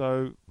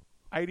 So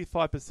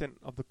 85%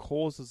 of the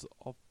causes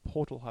of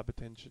portal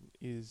hypertension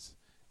is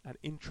an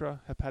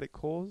intrahepatic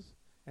cause,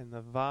 and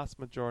the vast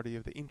majority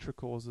of the intra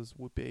causes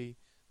would be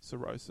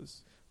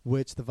cirrhosis.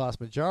 Which the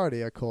vast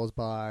majority are caused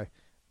by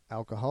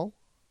alcohol?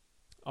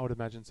 I would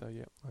imagine so,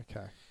 yeah.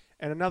 Okay.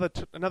 And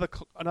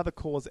another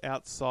cause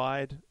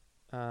outside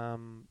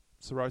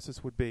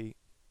cirrhosis would be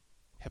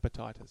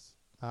hepatitis.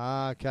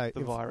 Ah, okay.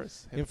 The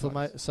virus.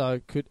 Inflammation.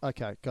 So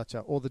gotcha.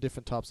 All the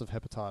different types of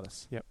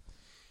hepatitis. Yep.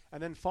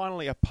 And then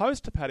finally, a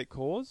post-hepatic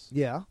cause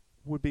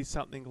would be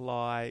something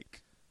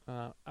like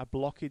a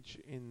blockage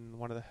in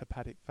one of the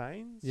hepatic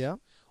veins. Yeah.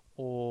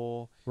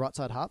 Or right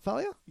side heart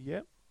failure?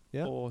 Yep.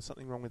 Yeah. Or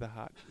something wrong with the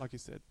heart, like you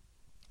said.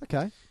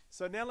 Okay.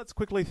 So now let's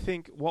quickly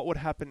think what would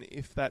happen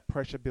if that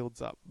pressure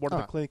builds up. What are the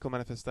Alright. clinical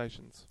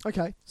manifestations?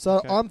 Okay. So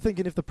Okay. I'm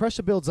thinking if the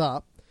pressure builds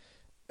up,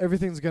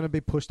 everything's going to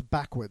be pushed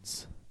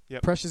backwards.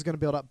 Yep. Pressure's going to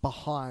build up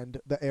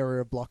behind the area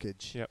of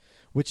blockage. Yep.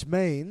 Which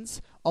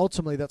means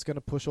ultimately that's going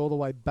to push all the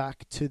way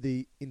back to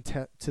the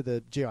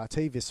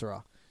GIT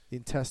viscera, the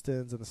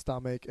intestines and the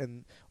stomach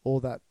and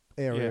all that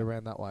area Yeah.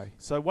 around that way.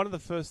 So one of the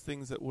first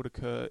things that would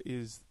occur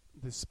is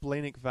the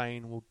splenic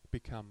vein will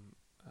become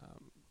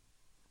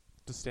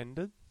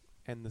distended,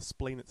 and the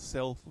spleen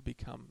itself will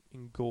become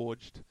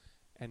engorged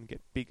and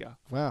get bigger,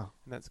 Wow.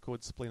 and that's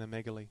called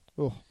splenomegaly.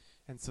 Oh.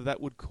 And so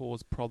that would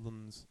cause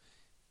problems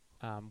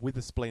with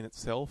the spleen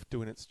itself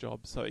doing its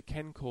job. So it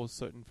can cause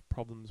certain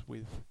problems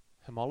with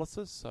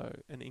hemolysis, so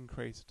an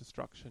increased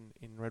destruction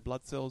in red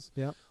blood cells,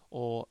 Yep.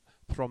 or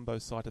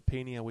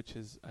thrombocytopenia, which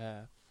is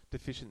a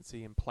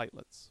deficiency in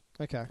platelets.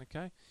 Okay.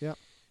 Okay? Yep.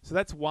 So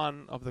that's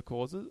one of the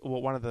causes,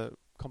 or one of the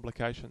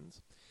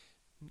complications.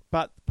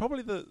 But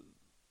probably the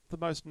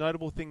most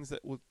notable things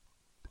that will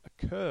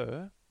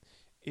occur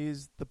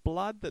is the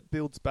blood that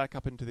builds back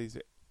up into these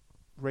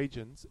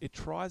regions. It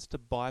tries to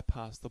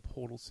bypass the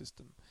portal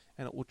system,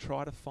 and it will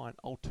try to find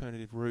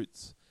alternative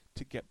routes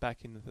to get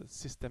back into the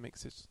systemic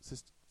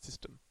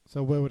system.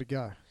 So where would it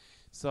go?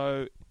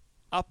 So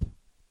up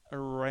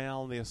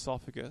around the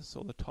esophagus,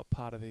 or the top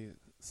part of the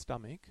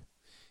stomach,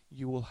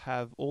 you will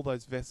have all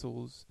those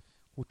vessels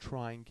will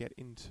try and get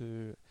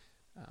into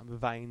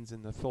veins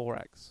in the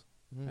thorax,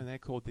 and they're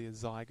called the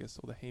azygos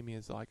or the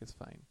hemiazygos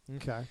vein.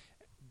 Okay.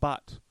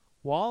 But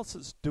whilst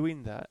it's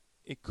doing that,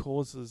 it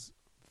causes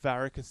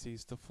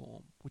varices to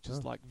form, which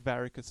is like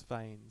varicose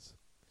veins.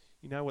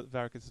 You know what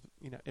varicose?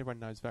 Everyone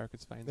knows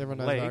varicose veins. Everyone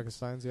in knows the varicose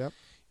veins, yep.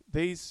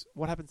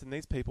 What happens in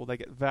these people? They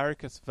get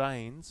varicose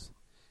veins,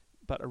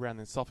 but around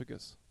the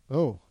esophagus.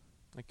 Oh.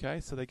 Okay,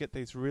 so they get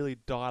these really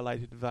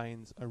dilated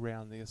veins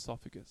around the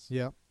esophagus.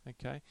 Yep.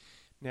 Okay,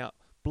 now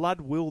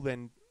blood will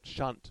then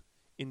shunt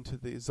into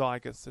the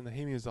azygos and the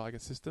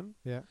hemiazygos system,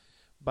 Yeah.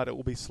 but it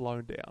will be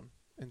slowed down,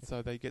 and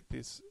so they get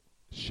this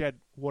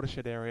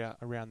watershed area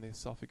around the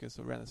esophagus,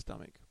 around the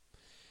stomach.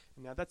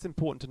 Now that's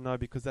important to know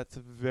because that's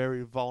a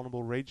very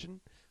vulnerable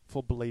region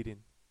for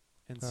bleeding,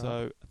 and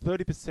so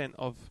 30%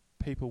 of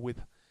people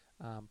with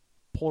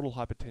portal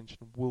hypertension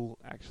will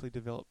actually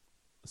develop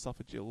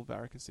esophageal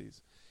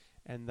varices,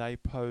 and they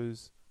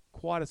pose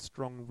quite a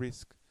strong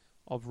risk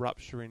of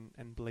rupturing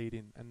and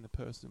bleeding, and the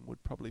person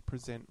would probably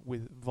present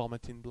with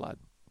vomiting blood.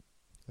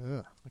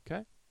 Ugh.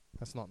 Okay?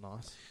 That's not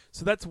nice.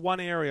 So that's one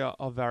area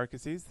of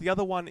varices. The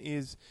other one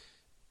is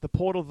the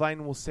portal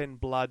vein will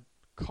send blood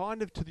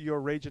kind of to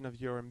your region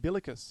of your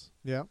umbilicus.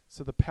 Yeah.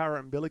 So the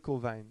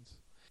paraumbilical veins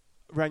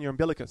around your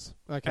umbilicus.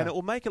 Okay. And it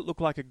will make it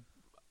look like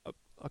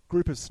a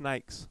group of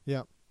snakes.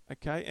 Yeah.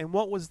 Okay? And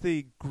what was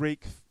the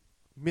Greek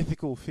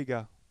mythical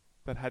figure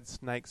that had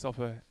snakes off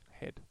her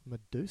head?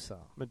 Medusa.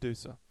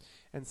 Medusa.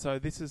 And so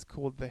this is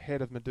called the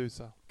head of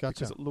Medusa. Gotcha.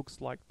 Because it looks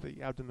like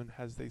the abdomen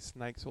has these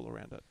snakes all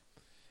around it.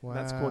 Wow. And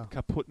that's called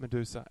caput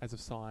medusa as a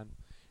sign.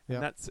 Yep.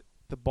 And that's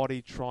the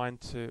body trying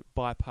to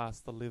bypass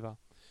the liver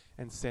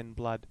and send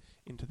blood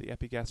into the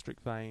epigastric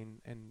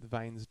vein and the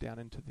veins down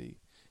into the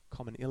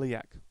common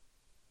iliac.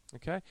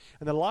 Okay?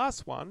 And the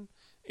last one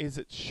is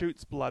it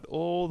shoots blood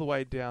all the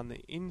way down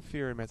the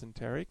inferior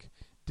mesenteric,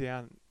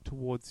 down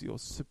towards your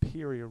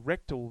superior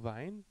rectal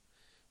vein,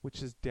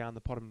 which is down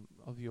the bottom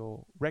of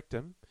your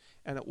rectum,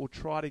 and it will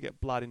try to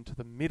get blood into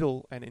the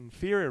middle and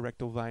inferior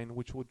rectal vein,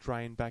 which will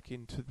drain back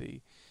into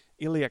the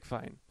iliac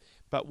vein.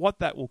 But what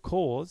that will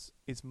cause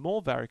is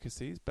more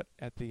varices, but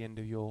at the end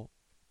of your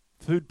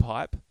food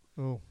pipe,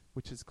 Oh.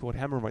 which is called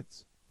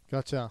hemorrhoids.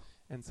 Gotcha.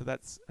 And so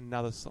that's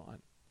another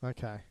sign.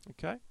 Okay.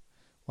 Okay?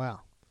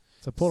 Wow.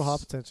 So portal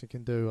hypertension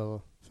can do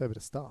a fair bit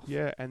of stuff.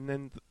 Yeah, and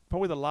then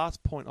probably the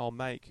last point I'll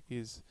make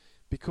is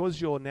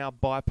because you're now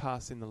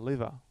bypassing the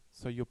liver,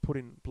 so you're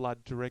putting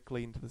blood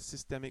directly into the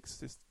systemic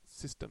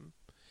system,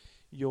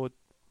 you're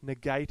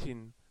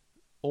negating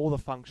all the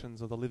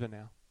functions of the liver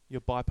now.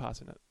 You're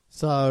bypassing it.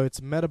 So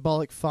it's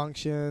metabolic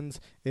functions,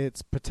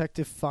 it's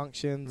protective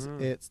functions,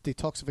 it's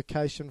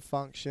detoxification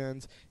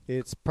functions,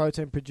 it's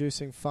protein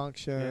producing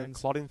functions,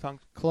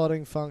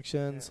 clotting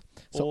functions.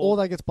 Yeah. So all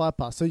that gets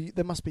bypassed. So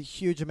there must be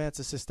huge amounts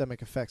of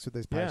systemic effects with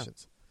these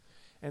patients.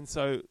 And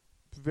so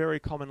very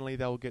commonly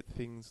they'll get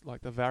things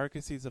like the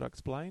varices that I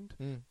explained,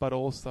 but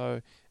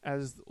also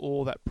as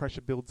all that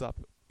pressure builds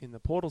up in the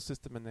portal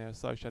system and their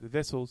associated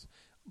vessels,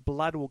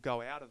 blood will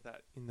go out of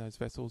that in those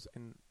vessels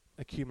and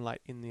accumulate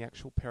in the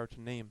actual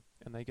peritoneum,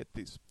 and they get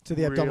this to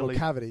the abdominal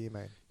cavity, you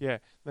mean? Yeah,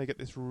 they get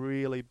this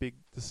really big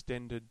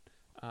distended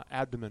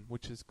abdomen,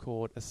 which is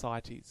called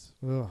ascites.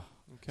 Ugh.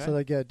 Okay. So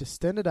they get a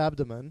distended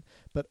abdomen,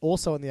 but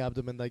also in the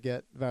abdomen they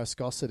get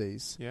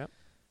varicosities. Yeah.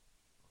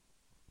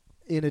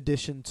 In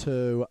addition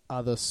to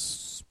other...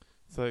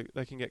 So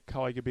they can get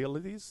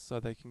coagulabilities, so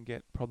they can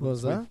get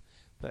problems What was with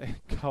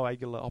the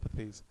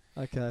coagulopathies.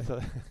 Okay.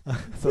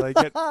 So they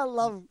get I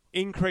love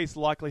increased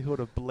likelihood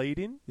of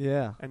bleeding.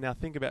 Yeah. And now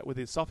think about with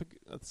the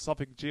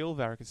esophageal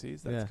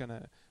varices, that's going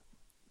to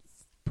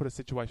put a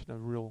situation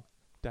of real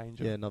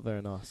danger. Yeah, not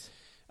very nice.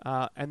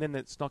 And then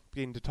it's not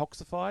being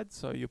detoxified,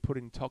 so you're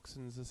putting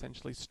toxins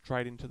essentially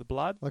straight into the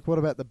blood. Like what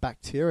about the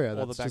bacteria or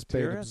that's the just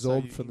bacteria, been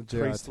absorbed so you from the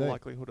increase GIT? the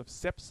likelihood of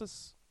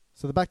sepsis.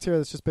 So the bacteria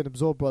that's just been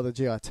absorbed by the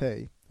GIT,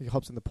 it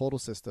hops in the portal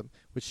system,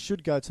 which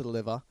should go to the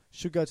liver,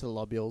 should go to the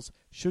lobules,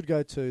 should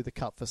go to the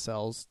Kupffer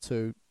cells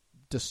to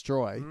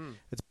destroy.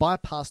 It's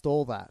bypassed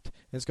all that. And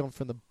it's gone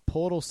from the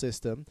portal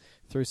system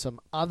through some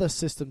other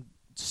system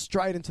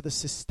straight into the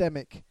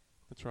systemic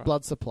That's right.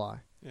 blood supply.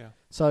 Yeah.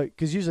 So,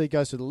 because usually it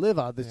goes to the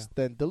liver, this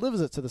then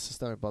delivers it to the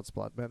systemic blood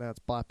supply, but now it's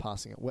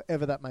bypassing it.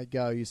 Wherever that may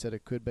go, you said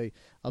it could be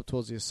up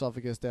towards the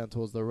esophagus, down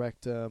towards the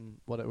rectum,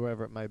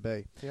 wherever it may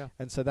be. Yeah.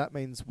 And so that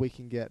means we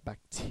can get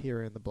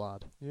bacteria in the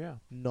blood. Yeah.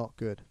 Not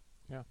good.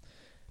 Yeah.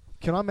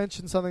 Can I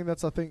mention something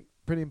that's, I think,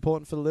 pretty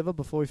important for the liver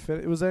before we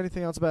finish? Was there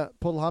anything else about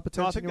portal hypertension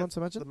No, I think you want to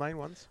mention? the main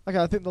ones. Okay,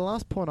 I think the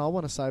last point I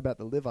want to say about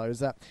the liver is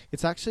that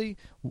it's actually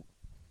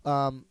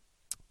one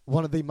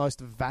of the most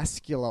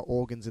vascular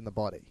organs in the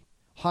body.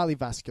 Highly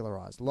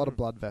vascularized, a lot of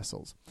blood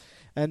vessels.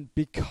 And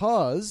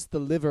because the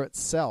liver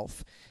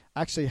itself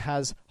actually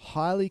has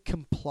highly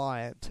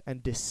compliant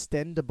and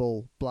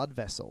distendable blood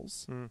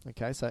vessels,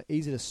 okay, so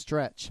easy to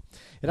stretch,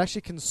 it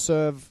actually can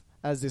serve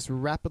as this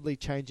rapidly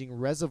changing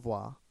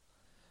reservoir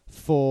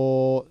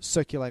for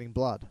circulating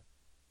blood.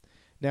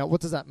 Now, what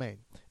does that mean?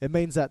 It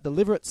means that the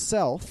liver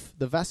itself,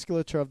 the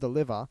vasculature of the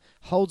liver,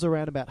 holds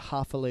around about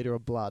half a litre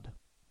of blood,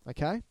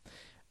 okay?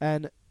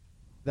 And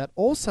that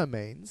also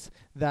means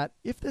that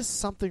if there's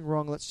something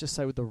wrong, let's just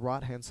say with the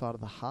right-hand side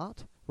of the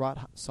heart, right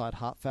side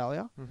heart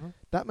failure,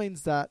 that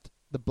means that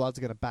the blood's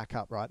going to back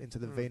up, right, into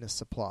the venous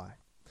supply,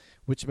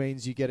 which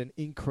means you get an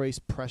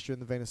increased pressure in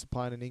the venous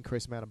supply and an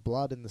increased amount of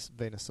blood in the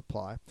venous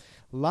supply.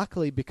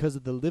 Luckily, because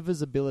of the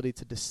liver's ability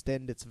to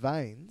distend its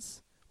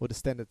veins, or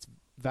distend its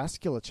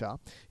vasculature,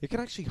 it can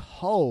actually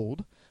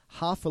hold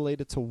half a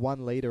litre to 1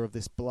 litre of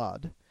this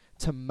blood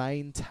to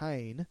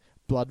maintain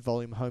blood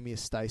volume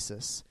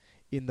homeostasis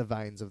in the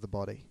veins of the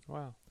body.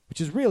 Wow.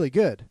 Which is really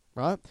good,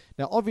 right?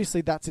 Now,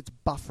 obviously, that's its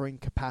buffering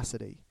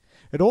capacity.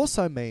 It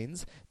also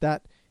means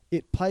that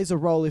it plays a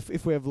role,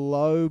 if we have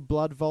low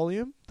blood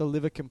volume, the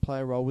liver can play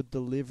a role with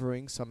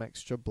delivering some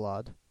extra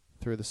blood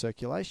through the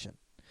circulation.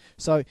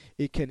 So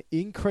it can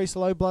increase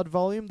low blood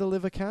volume, the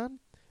liver can,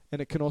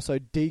 and it can also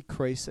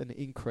decrease an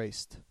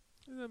increased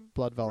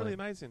blood volume. Really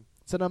amazing.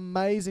 It's an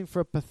amazing,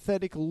 for a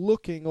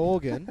pathetic-looking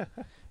organ.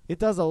 It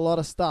does a lot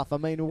of stuff. I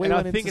mean,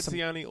 I think it's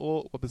the only,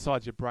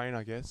 besides your brain,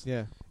 I guess.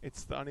 Yeah.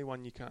 It's the only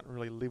one you can't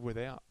really live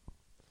without.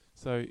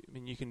 So, I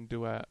mean, you can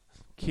do a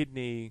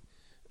kidney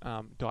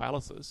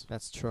dialysis.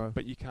 That's true.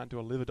 But you can't do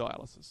a liver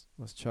dialysis.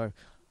 That's true.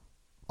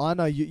 I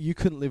know you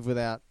couldn't live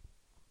without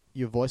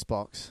your voice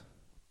box.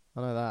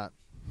 I know that.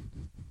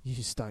 You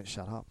just don't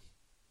shut up.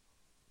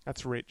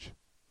 That's rich.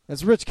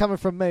 It's rich coming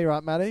from me,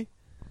 right, Matty?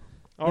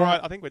 All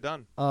right, I think we're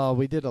done. Oh,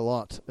 we did a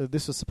lot.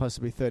 This was supposed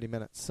to be 30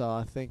 minutes, so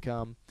I think...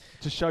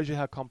 Just shows you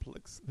how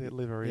complex the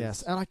liver is.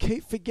 Yes, and I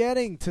keep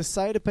forgetting to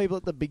say to people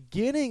at the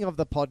beginning of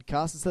the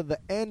podcast, instead of the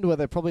end where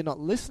they're probably not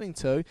listening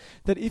to,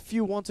 that if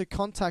you want to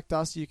contact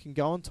us, you can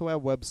go onto our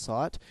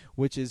website,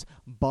 which is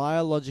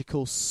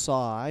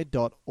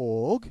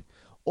biologicalsci.org,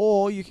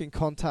 or you can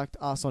contact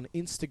us on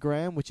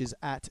Instagram, which is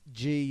at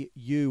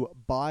GU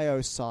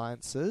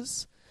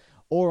Biosciences,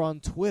 or on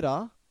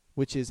Twitter,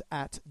 which is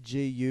at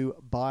GU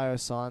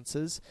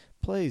Biosciences.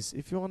 Please,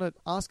 if you want to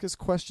ask us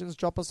questions,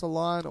 drop us a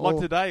line. Like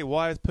today,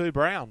 why is Pooh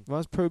brown? Why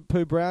is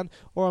Pooh brown?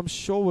 Or I'm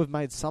sure we've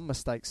made some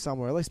mistakes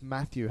somewhere. At least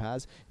Matthew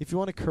has. If you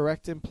want to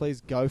correct him,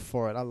 please go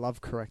for it. I love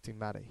correcting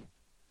Matty.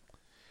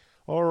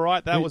 All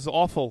right, that was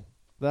awful.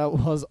 That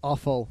was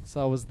awful.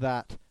 So was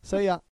that. See ya.